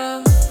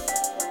ya.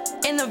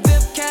 In the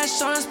VIP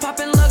cash on us,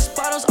 popping lux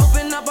bottles,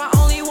 open up, I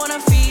only wanna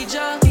feed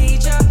ya.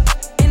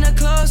 In the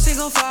club,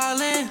 single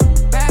filing.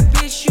 Bad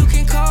bitch, you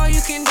can call,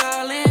 you can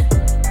dial in.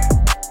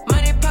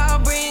 Money, power,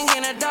 bring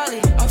in a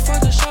dolly. I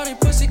fucked a shorty,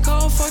 pussy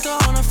cold, fucked her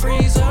on a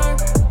freezer.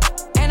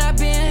 And I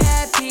been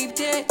had peeped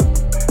it.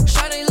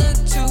 Shorty look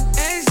too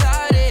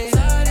exotic.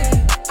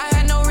 I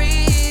had no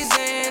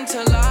reason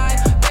to lie.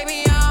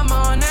 Baby, I'm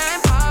on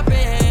and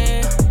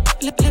poppin'.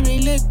 Let me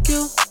lick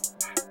you.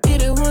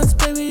 Hit it once,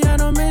 baby, I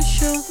don't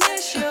miss you.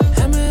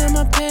 Hammer in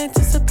my pants,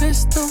 it's a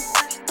pistol.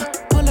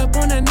 Pull up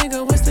on that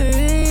nigga, what's the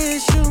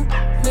issue?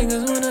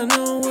 Niggas wanna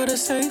know where the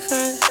safe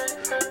at.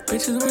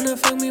 Bitches wanna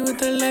fuck me with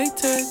the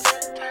latex.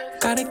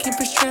 Gotta keep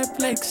it strapped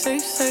like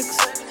safe sex.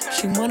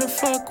 She wanna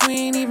fuck, we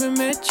ain't even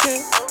met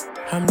yet.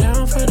 I'm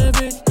down for the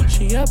bitch,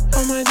 she up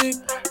on my dick.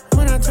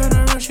 When I turn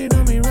around, she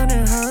don't be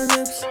running her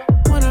lips.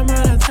 When I'm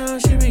out of town,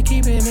 she be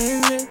keeping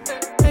it lit.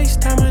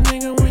 FaceTime a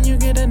nigga when you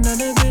get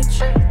another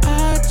bitch.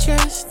 I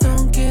just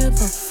don't give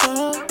a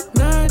fuck.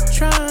 Not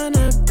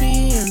tryna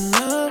be in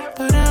love,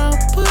 but I'll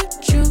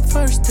put you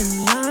first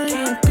in line.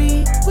 Can't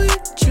be with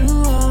you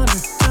all the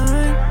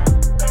time.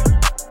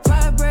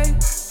 Vibrate.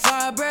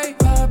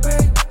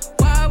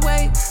 Why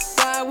wait?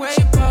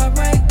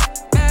 Vibrate.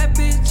 Bad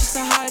bitch, just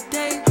a hot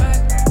day.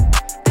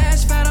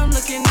 Ass fat, I'm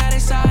looking at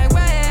it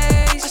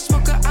sideways. I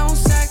smoke a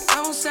ounce sack.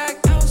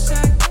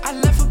 I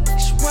left a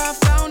bitch where I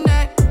found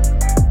that.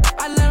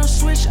 I let him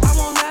switch, I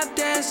won't lap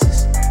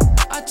dances.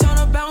 I told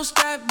her bounce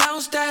that.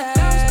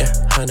 Yeah,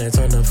 hundreds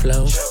on the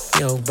flow.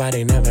 Your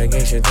body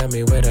navigation, tell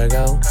me where to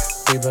go.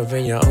 Deep up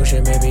in your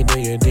ocean, maybe do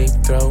your deep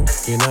throat.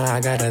 You know I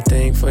got a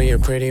thing for your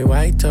pretty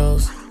white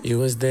toes. You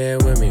was there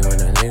with me when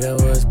a nigga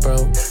was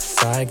broke.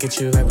 So I get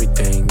you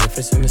everything if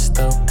it's in the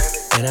store.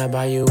 And I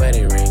buy you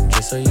wedding ring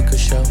just so you could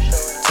show.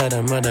 Tell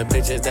them other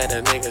bitches that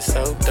a nigga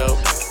so dope.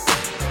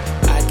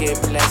 I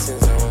get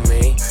blessings on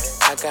me.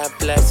 I got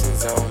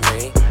blessings on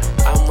me.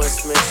 I'm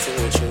what's missing,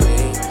 what you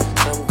need.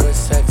 Some good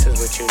sex is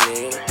what you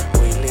need.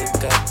 We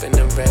linked up and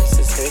the rest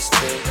is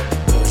history.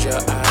 Close your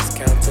eyes,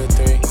 count to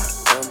 3.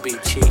 Don't be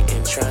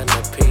cheating, trying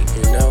to peek.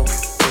 You know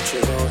what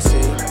you gon'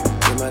 see.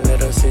 You're my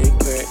little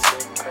secret.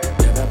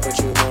 If I put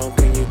you on,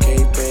 can you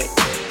keep it?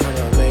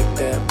 I'ma make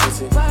that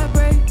pussy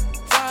Vibrate.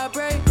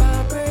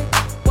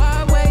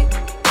 Why wait?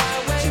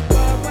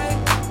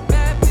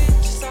 Bad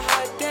bitch, just a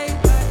hot day.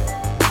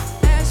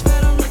 Ass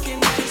fat, I'm looking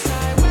at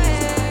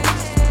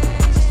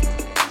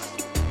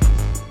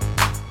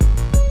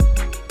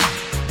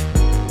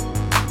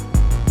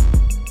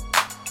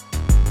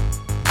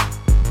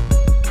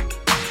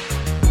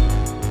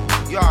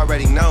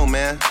already know,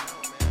 man.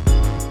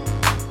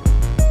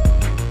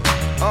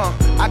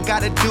 I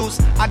got a deuce,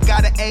 I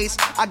got an ace,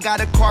 I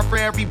got a car for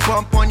every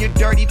bump on your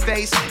dirty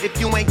face. If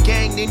you ain't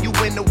gang, then you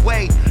in the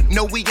way.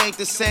 No, we ain't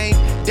the same.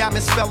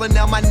 Diamonds spelling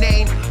out my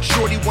name.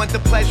 Shorty want the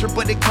pleasure,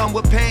 but it come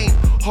with pain.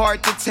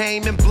 Hard to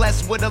tame and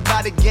blessed with a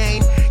lot of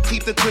gain.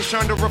 Keep the kush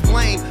under a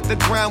flame. The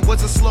grind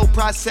was a slow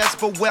process,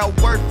 but well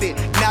worth it.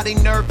 Now they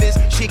nervous,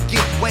 shit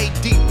get way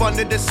deep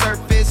under the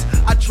surface.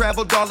 I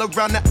traveled all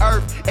around the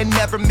earth and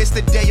never missed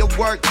a day of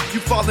work. You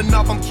falling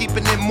off, I'm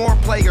keeping it more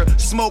player.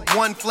 Smoke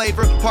one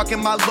flavor,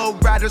 parking my low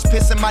riders,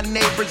 pissing my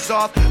neighbors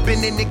off.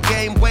 Been in the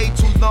game way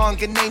too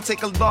long and ain't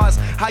take a loss.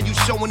 How you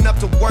showing up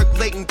to work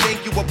late and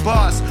think you a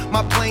boss?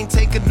 My plane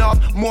taking off,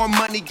 more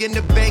money in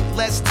the bank,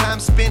 less time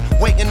spent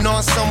waiting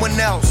on someone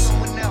else.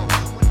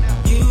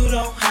 You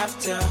don't have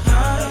to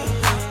hide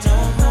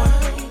no more.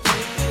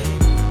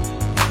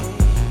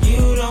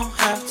 You don't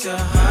have to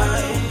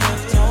hide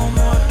no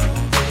more.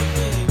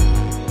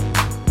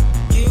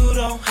 You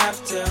don't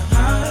have to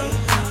hide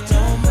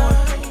no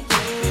more.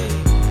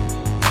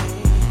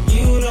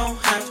 You don't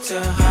have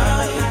to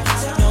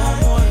hide no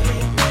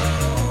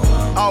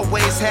more.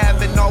 Always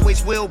have and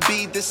always will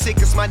be the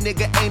sickest, my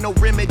nigga, ain't no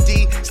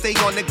remedy. Stay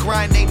on the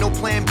grind, ain't no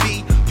plan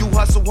B. You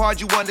hustle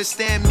hard, you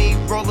understand me.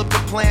 Roll up the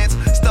plans,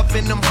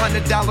 stuffing them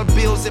 $100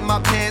 bills in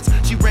my pants.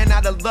 She ran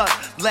out of luck,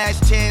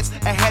 last chance,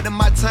 ahead of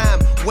my time,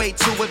 way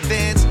too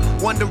advanced.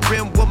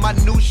 Wondering what my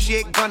new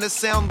shit gonna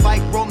sound like.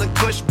 Rolling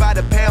kush by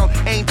the pound,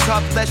 ain't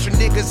tough less your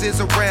niggas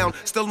is around.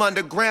 Still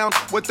underground,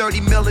 with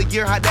 30 mil a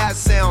year, how that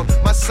sound?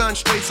 My son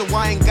straight, so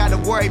I ain't gotta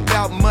worry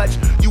about much.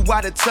 You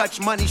out of touch,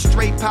 money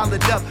straight, pile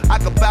it up. I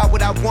can buy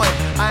what I want,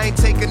 I ain't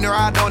taking her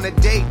out on a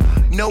date.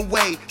 No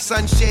way,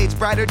 sunshades,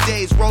 brighter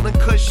days, rolling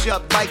kush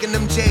up, liking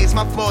them J's.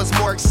 My flow is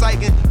more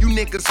exciting, you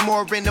niggas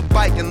more into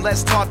biking.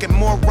 Less talking,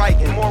 more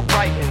writing, more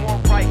writing, more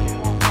writing,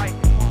 more writing.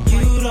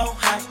 You don't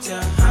have to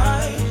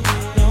hide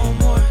no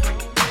more.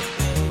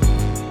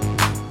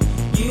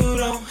 You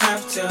don't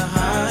have to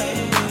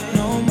hide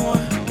no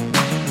more.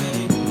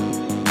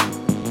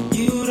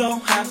 You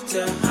don't have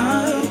to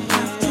hide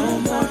no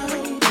more.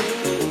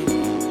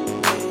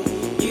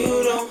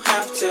 You don't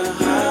have to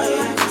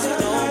hide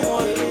no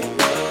more.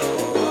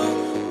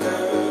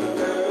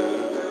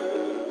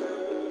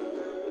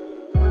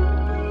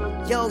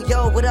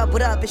 Yo, what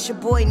up? It's your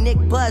boy Nick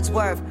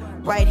Budsworth,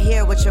 right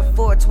here with your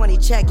 420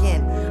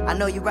 check-in. I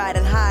know you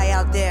riding high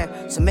out there,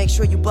 so make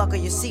sure you buckle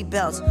your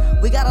seatbelts.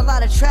 We got a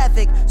lot of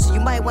traffic, so you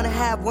might want to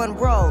have one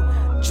roll.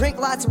 Drink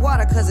lots of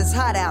water, cause it's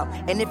hot out.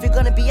 And if you're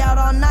gonna be out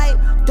all night,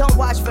 don't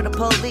watch for the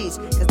police,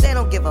 cause they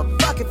don't give a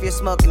fuck if you're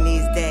smoking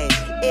these days.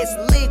 It's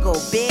legal,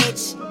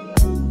 bitch.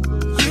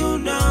 You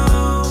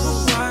know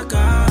I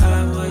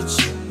got what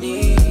you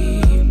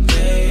need,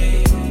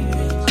 babe.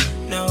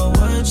 Know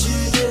what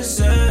you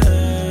deserve.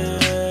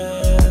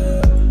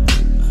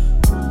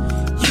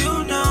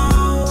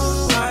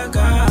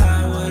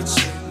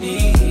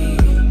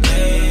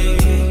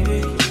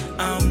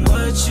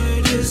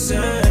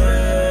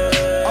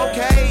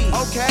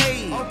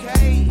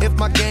 If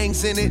my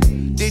gang's in it,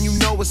 then you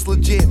know it's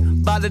legit.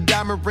 Lot of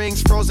diamond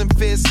rings, frozen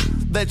fists,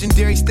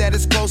 legendary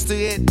status close to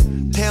it.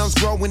 Pounds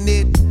growing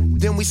it,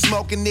 then we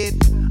smoking it.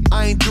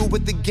 I ain't through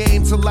with the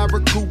game till I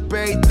recoup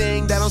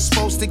everything that I'm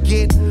supposed to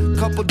get.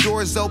 Couple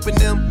doors open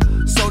them,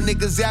 so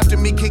niggas after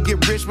me can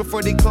get rich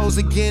before they close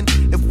again.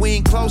 If we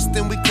ain't close,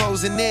 then we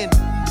closing in.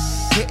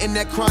 Hitting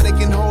that chronic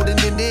and holding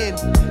it in.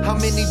 How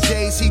many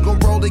J's he gon'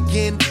 roll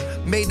again?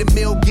 Made a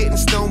meal getting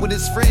stoned with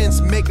his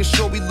friends, making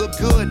sure we look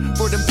good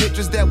for them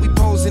pictures that we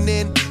posing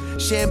in.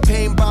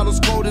 Champagne bottles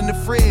cold in the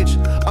fridge.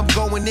 I'm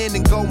going in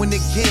and going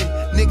again.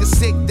 Niggas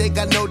sick, they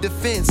got no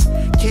defense.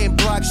 Can't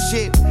block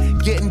shit.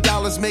 Getting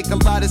dollars make a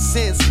lot of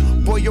sense.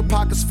 Boy, your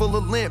pocket's full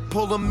of lint.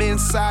 Pull them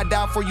inside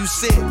out for you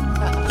sit.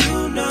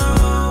 You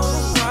know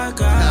I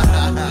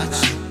got what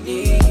you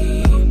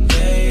need,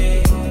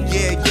 babe.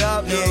 Yeah,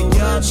 yup, yeah,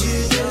 yup. What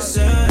you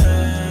deserve.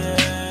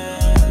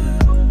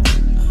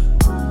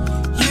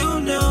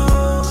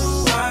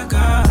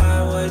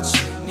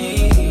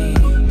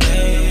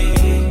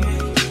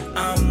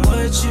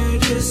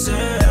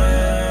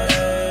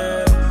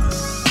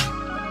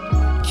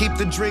 Keep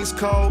the drinks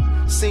cold,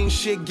 seen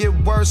shit get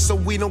worse, so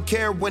we don't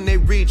care when they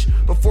reach.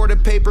 Before the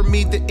paper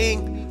meet the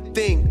ink,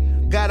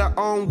 thing. Got our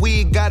own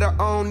weed, got our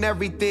own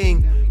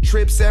everything.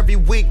 Trips every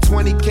week,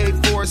 20K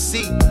for a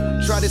seat.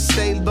 Try to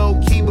stay low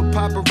key, but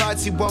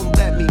paparazzi won't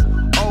let me.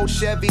 Old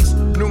Chevys,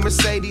 new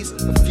Mercedes,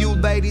 a few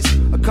ladies,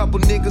 a couple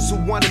niggas who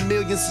won $1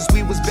 million since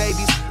we was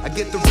babies. I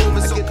get the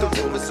rumors, so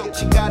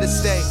she gotta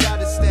stay.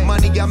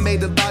 Money, I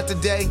made a lot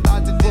today.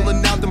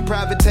 Pulling out them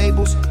private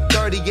tables,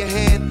 30 your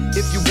hand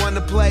if you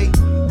wanna play.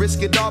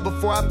 Risk it all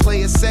before I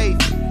play it safe.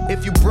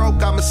 If you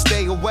broke, I'ma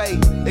stay away.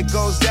 It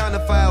goes down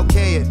if I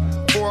okay it.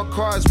 4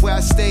 cars where I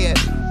stay at.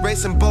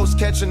 Racing boats,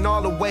 catching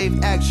all the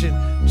wave action.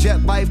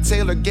 Jet Life,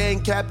 Taylor, gang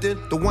captain.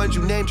 The ones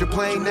you named, your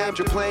plane named,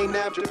 your plane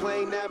named, your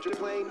plane named, your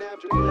plane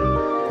named, your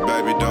plane named.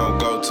 Baby, don't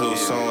go too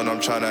soon. I'm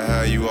tryna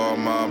have you all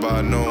mine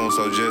by noon,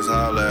 so just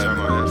holla at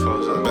me.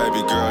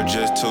 Baby girl,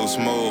 just too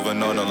smooth,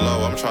 and on the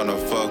low, I'm tryna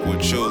fuck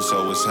with you,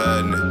 so what's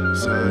happening?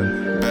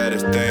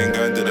 Baddest thing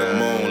under the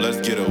moon,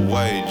 let's get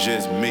away,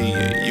 just me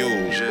and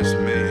you. Just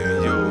me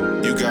and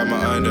you. You got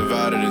my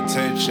undivided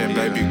attention,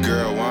 baby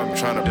girl, I'm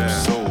tryna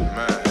pursue.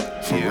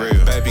 For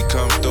real. Baby,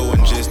 come through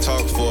and just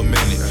talk for a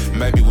minute.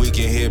 Maybe we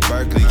can hit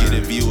Berkeley, get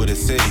a view of the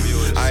city.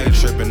 I ain't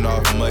tripping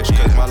off much,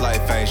 cause my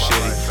life ain't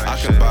shitty. I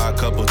can buy a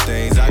couple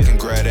things, I can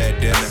grab that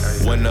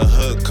dinner. When the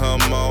hook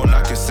come on,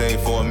 I can sing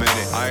for a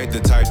minute. I ain't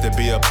the type to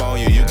be up on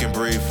you, you can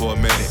breathe for a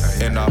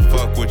minute. And I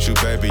fuck with you,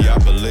 baby, I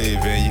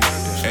believe in you.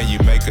 And you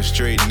make a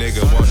street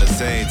nigga wanna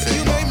sing to you.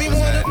 You make me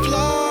wanna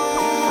fly.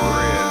 For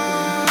real.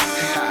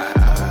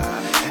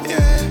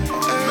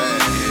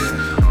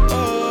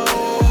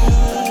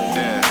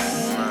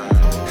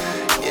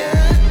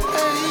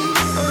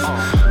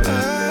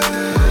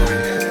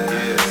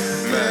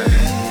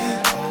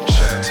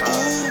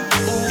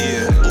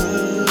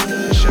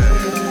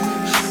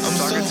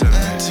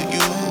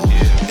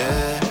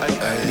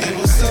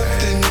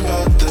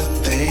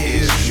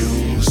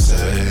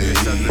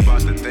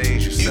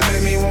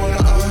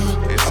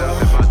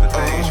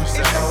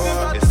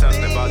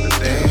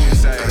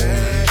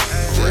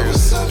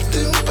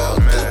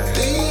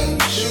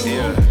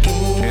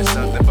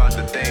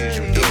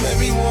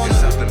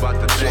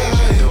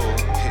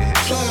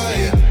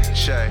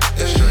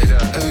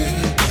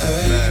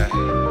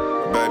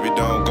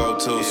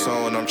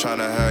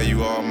 Tryna have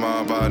you all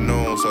mine by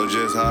noon, so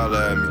just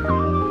holla at me.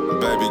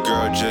 Baby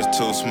girl, just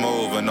too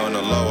smooth, and on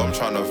the low, I'm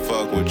tryna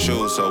fuck with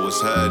you, so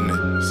what's happening?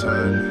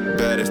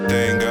 Baddest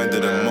thing under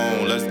the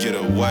moon, let's get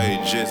away,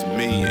 just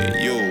me and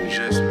you.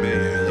 Just me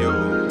and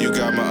you. You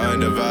got my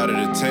undivided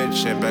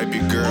attention, baby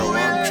girl,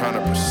 I'm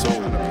tryna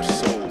pursue.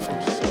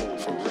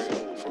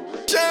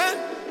 Shine,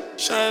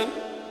 shine,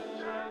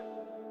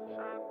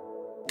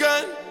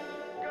 gun,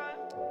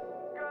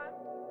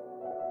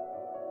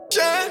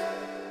 shine,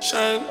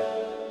 shine.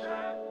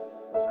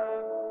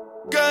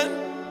 Gun.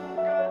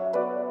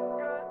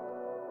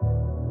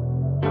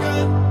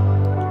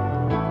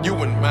 You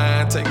wouldn't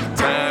mind taking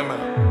time out.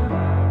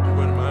 You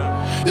wouldn't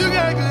mind. You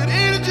got good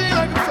energy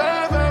like a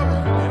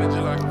 5-hour.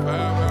 Energy like a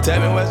 5-hour. Tell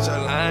me what's your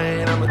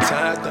line, I'ma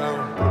tie down.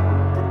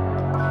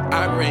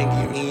 I bring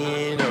you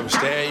in, I'ma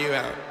stare you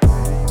out.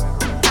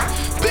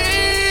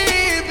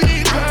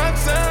 Baby, pop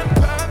some,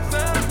 pop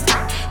some.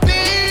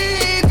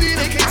 Baby,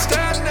 they can't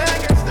stop now.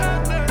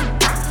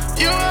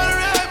 You wanna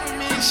ride with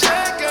me,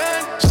 shotgun.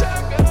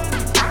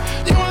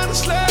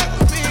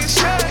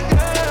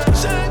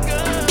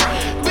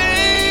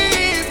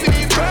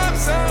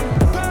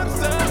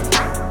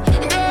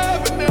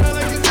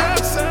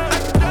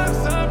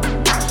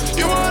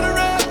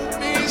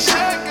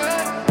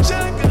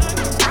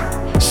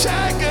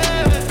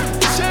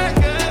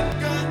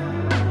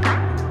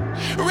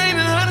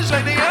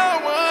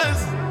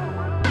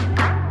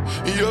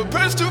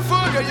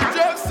 Girl, you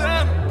drop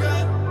some.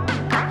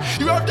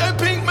 You off that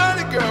pink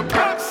money, girl,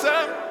 pop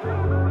some.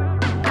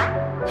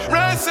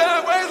 Run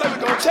sideways like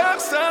we gon' chop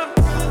some.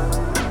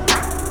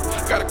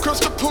 Got a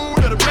crystal pool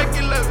that'll make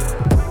you love it.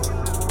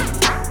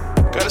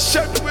 Got a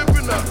shirt to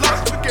whipping up,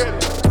 lost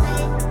spaghetti.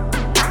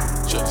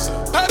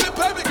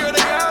 Pop it, girl,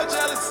 they all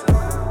jealous.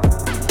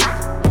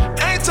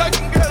 Ain't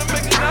talking, girl, I'm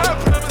making all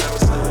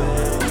promises.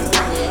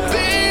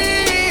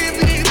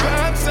 Baby,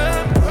 pop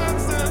some.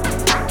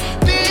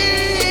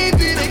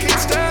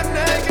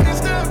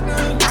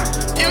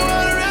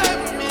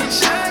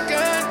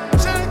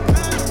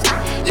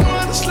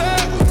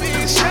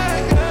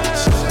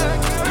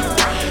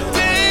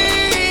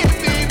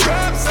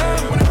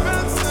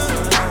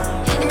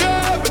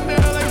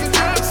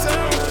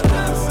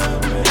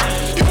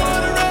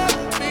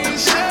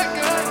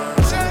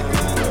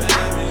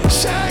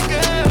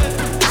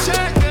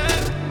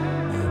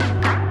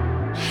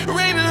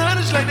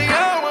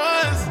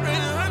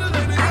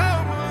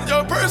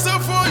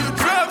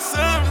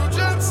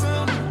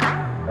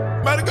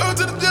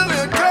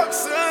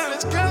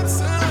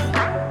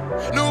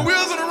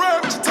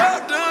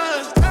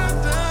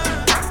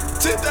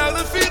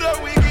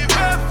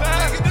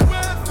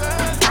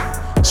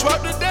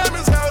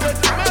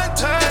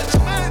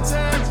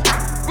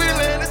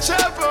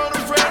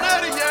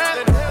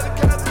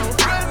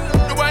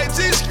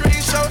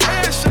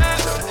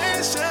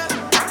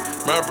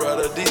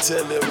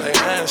 Detail live like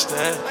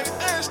Einstein.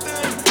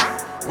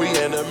 We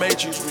in the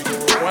Matrix, we can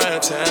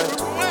rewind time.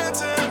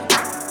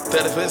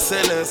 35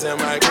 ceilings in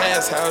my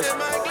glass house.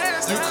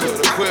 You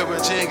could've quit,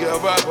 but you ain't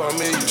give up on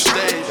me, you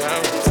stayed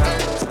down.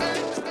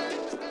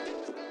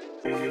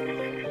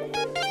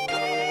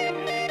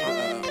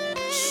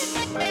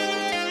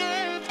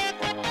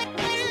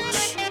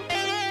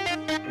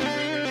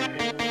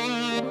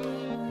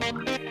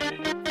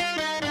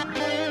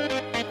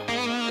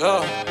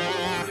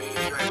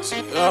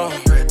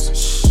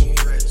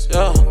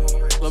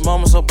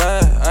 mama so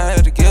bad, I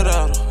had to get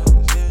out of her.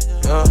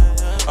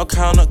 Yeah, I'm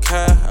counting up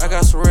cash, I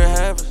got some real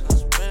habits.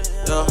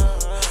 Yeah,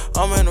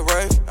 I'm in the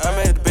rave, I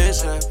made the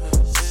bitch happy.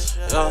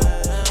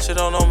 Yeah, she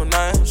don't know my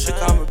name, she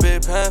call me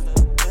Big Pappy.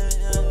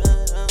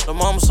 The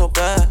mama so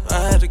bad, I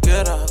had to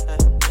get out.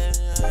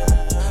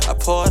 I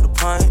poured the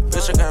pint,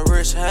 bitch, I got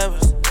rich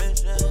habits.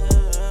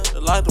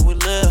 The life that we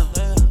live,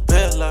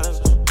 bad life.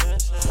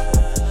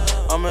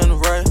 I'm in the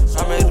rave,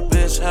 I made the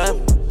bitch happy.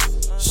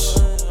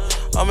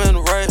 I'm in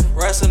the rave,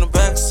 rats in the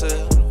back seat.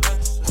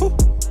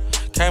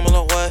 Came a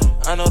long way,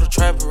 I know the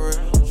trap is real.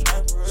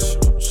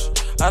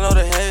 I know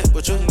they hate,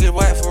 but you can get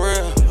whacked for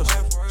real.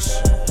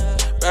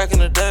 Back in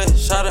the day,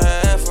 shot her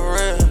ass for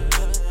real.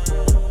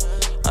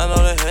 I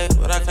know they hate,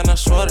 but I cannot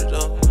sweat it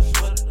though.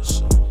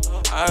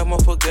 I am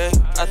up for gay,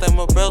 I think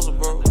my bells are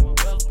broke.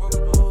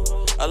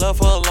 I love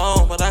her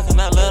alone, but I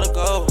cannot let her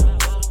go.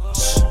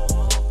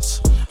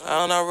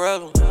 I'm not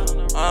regular,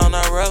 I'm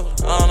not regular,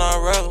 I'm not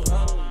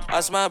regular.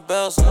 I my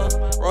bells up,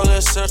 roll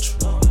it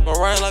central, but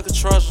rain like a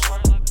treasure.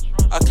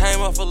 I came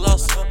up for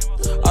lust,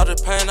 all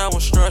the pain I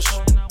was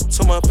stressing.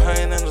 Too much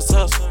pain in the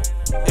tussle.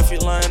 If you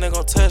lying, they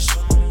gon' test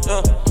you.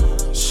 Yeah,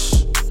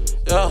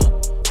 yeah.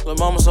 Lil'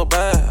 mama so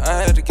bad,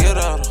 I had to get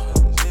out of her.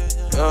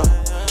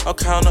 Yeah, I'm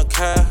counting up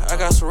cash, I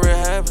got some real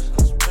habits.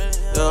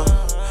 Yeah,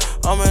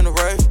 I'm in the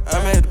rave,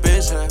 I made the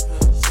bitch happy.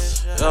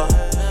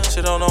 Yeah,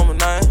 she don't know my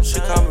name,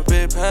 she call me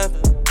Big Pappy.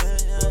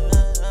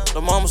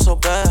 Lil' mama so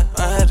bad,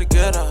 I had to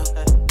get out.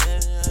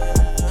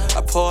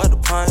 I poured the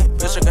pint,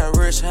 bitch, I got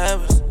rich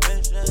habits.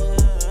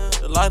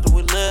 The life that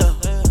we live,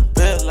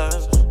 bad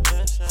life.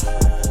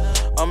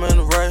 I'm in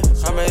the rave,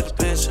 I made the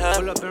bitch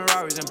happy. Pull up in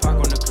Rarries and park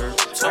on the curb.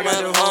 I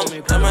made a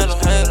homie, I made a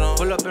hate on.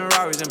 Pull up in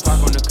Rarries and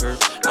park on the curb.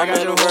 I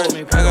made a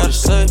homie, I got a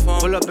safe on.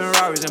 Pull up in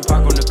Rarries and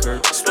park on the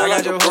curb. I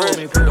got your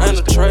homie, put on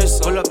the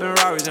trace. Pull up in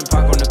Rarries and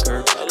park on the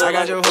curb. I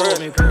got your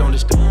homie, put on the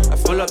stir.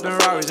 Pull up in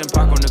Rarries and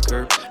park on the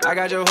curb. I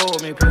got your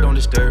homie, put on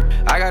the stir.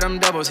 I got them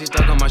doubles, he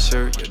stuck on my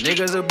shirt. Your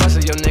niggas are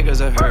busted, your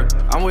niggas are hurt.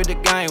 I'm with the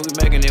gang, we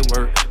making it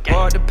work.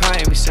 Pour the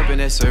pain, we sipping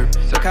that syrup.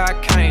 Look how I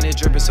came, it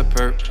drippin'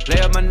 superb.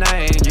 Lay up my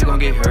name, you gon'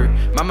 get hurt.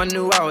 Mama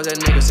knew I was that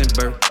nigga since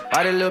birth.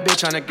 Why that little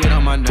bitch tryna get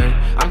on my nerve?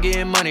 I'm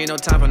getting money, no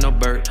time for no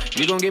bird.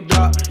 You gon' get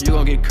blocked, you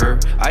gon' get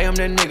curved. I am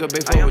that nigga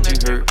before what you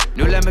heard.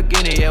 New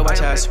Lamborghini, yeah, watch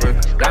how I swerve.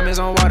 Diamonds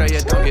on water,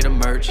 yeah, don't get a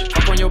merch.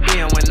 Fuck on your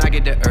BM when I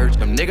get the urge.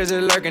 Them niggas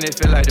is lurking, it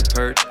feel like the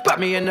purge. Pop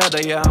me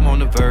another, yeah, I'm on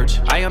the verge.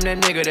 I am that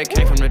nigga that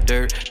came from the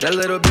dirt. That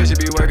little bitch should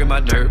be working my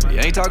nerve. You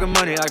ain't talking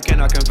money, I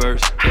cannot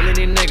converse. Killing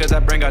these niggas, I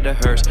bring out the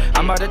hearse.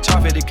 I'm about to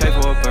charge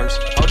 50K for a verse.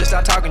 Oh, just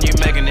stop talking, you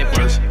making it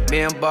worse.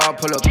 Me and Ball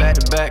pull up back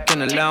to back in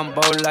the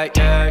Lambo like,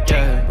 yeah,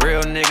 yeah.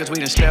 Real niggas, we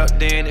done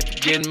stepped in. If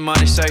you getting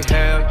money, say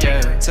hell,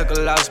 yeah. Took a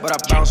loss, but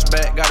I bounced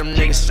back. Got them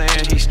niggas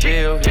saying he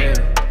still, yeah.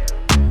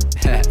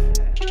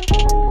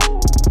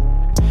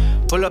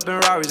 Pull up in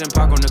Rarries and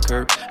park on the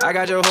curb. I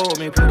got your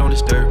homie, put on the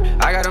stir.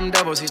 I got them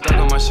doubles, he stuck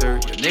on my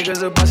shirt. Your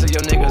niggas are busted,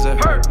 your niggas are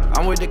hurt.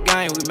 I'm with the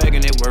gang, we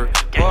making it work.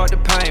 Pour the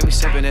pain, we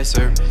sipping that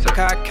syrup. Look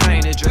how I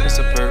came, it drippin'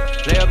 superb.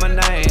 Lay up my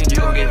name, you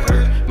gon' get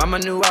hurt. Mama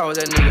knew I was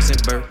that nigga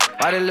since birth.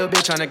 Why that little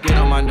bitch tryna get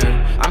on my nerve?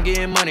 I'm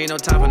getting money, no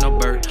time for no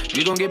bird.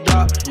 You gon' get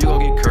blocked, you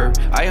gon' get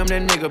curved. I am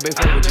that nigga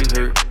before what you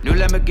heard. New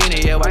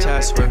Lamborghini, yeah, watch how I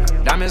swerve.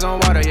 Diamonds on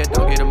water, yeah,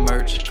 don't get a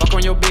merch. Fuck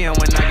on your BM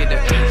when I get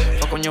that urge.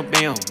 Fuck on your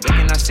BM, they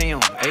cannot see him.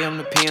 AM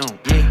to PM,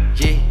 yeah,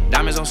 yeah.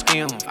 Diamonds on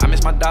skim. I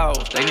miss my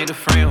dogs, they need a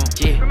friend.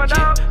 Yeah,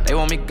 yeah. They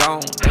want me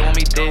gone, they want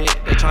me dead.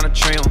 They tryna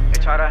trim, they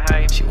try to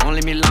hate. She won't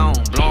leave me alone,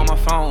 blow on my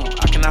phone,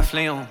 I cannot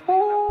flee 'em.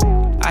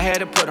 I had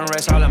to put them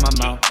rest all in my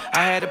mouth.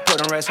 I had to put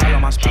them rest all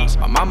on my spouse.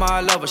 My mama,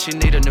 I love her, she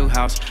need a new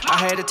house. I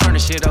had to turn the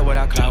shit up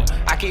without clout.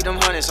 I keep them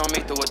hundreds on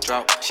me through a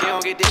drought. She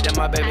don't get this, then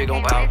my baby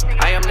gon' pout.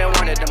 I am that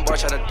one that them boys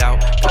try to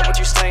doubt. Fuck what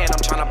you saying,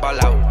 I'm tryna ball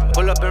out.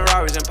 Pull up in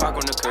Rarries and park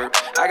on the curb.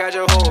 I got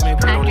your hoe, me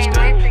put on the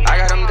stir. I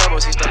got them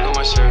doubles, he stuck on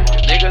my shirt.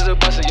 Niggas are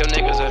busted, your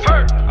niggas are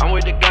hurt. I'm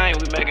with the gang,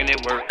 we making it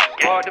work.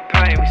 Pour the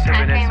pain, we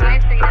sipping that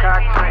syrup. Look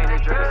how I clean,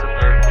 it drippin'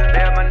 superb.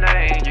 Lay up my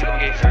name, you gon'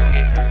 get hurt.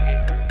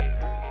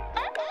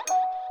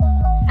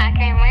 I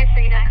can't wait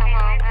for you to come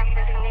home.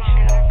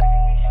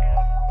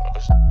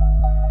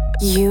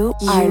 You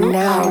are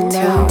now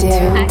tuned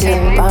in to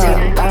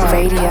Bump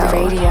Radio.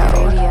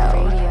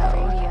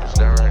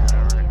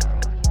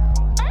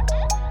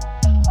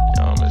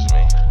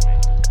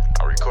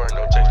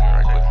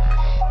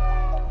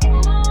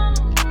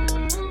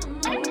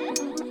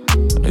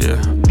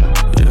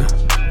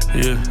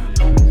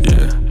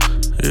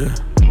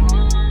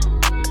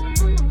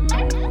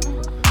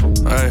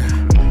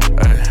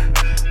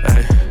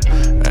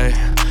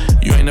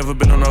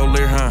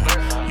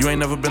 You ain't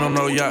never been on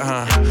no yacht,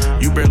 huh?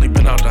 You barely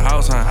been out the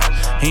house, huh?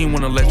 He ain't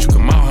wanna let you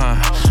come out,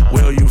 huh?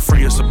 Well, you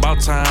free, it's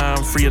about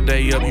time. Free a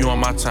day up, you on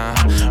my time.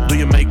 Do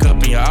your makeup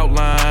and your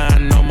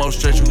outline. No more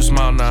stretch, you can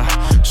smile now.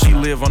 She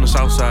live on the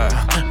south side.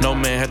 No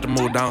man had to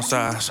move down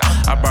size.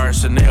 I buy her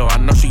Chanel, I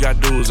know she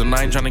got dudes, and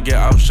I ain't tryna get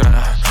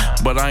outshine.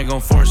 But I ain't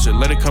gon' force it,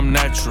 let it come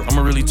natural.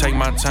 I'ma really take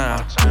my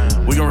time.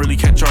 We gon' really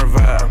catch our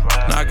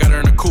vibe. Now I got her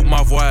in the coupe,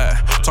 mouth wide.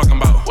 Talking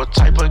about what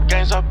type of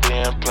games are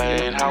being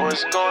played, how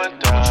it's going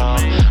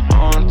down.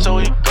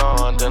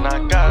 then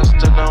I got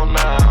to know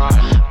now.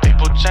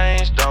 People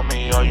changed on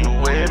me, are you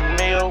with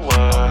me or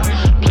what?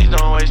 Please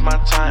don't waste my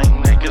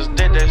time, niggas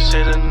did that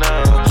shit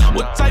enough.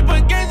 What type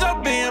of games are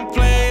being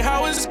played,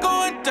 how is it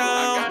going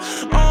down?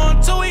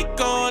 On till we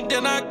gone,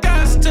 then I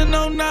got to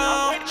know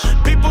now.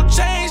 People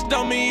changed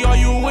on me, are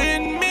you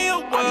with me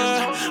or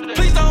what?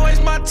 Please don't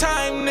waste my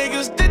time,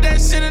 niggas did that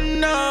shit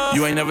enough.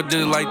 You ain't never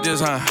did it like this,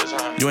 huh?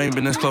 You ain't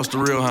been this close to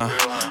real, huh?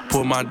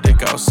 Pull my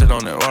dick out, sit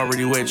on it.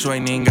 Already wet, you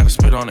ain't even gotta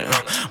spit on it.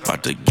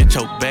 About to get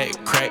your back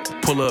cracked.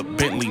 Pull up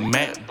Bentley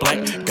matte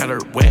black. Got her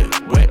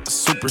wet.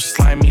 Super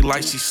slimy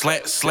like she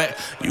slap.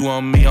 You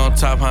on me on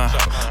top, huh?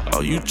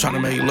 Oh, you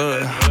tryna make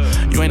love.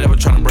 You ain't ever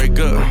tryna break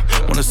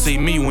up. Wanna see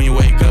me when you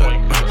wake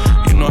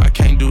up. You know I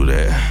can't do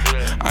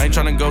that. I ain't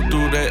tryna go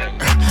through that.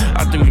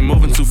 I think we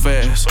moving too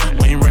fast.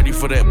 We ain't ready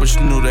for that, but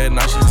you knew that.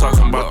 Now she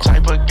talking about what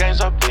type of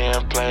games are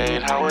being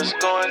played, how it's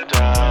going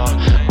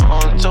down.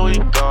 Until we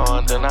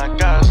gone, then I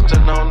got to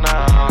know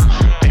now.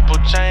 People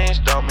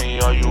changed on me,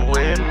 are you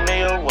with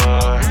me or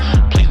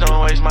what? Please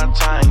don't waste my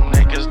time,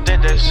 niggas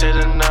did that shit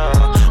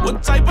enough.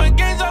 What type of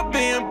games are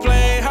being played?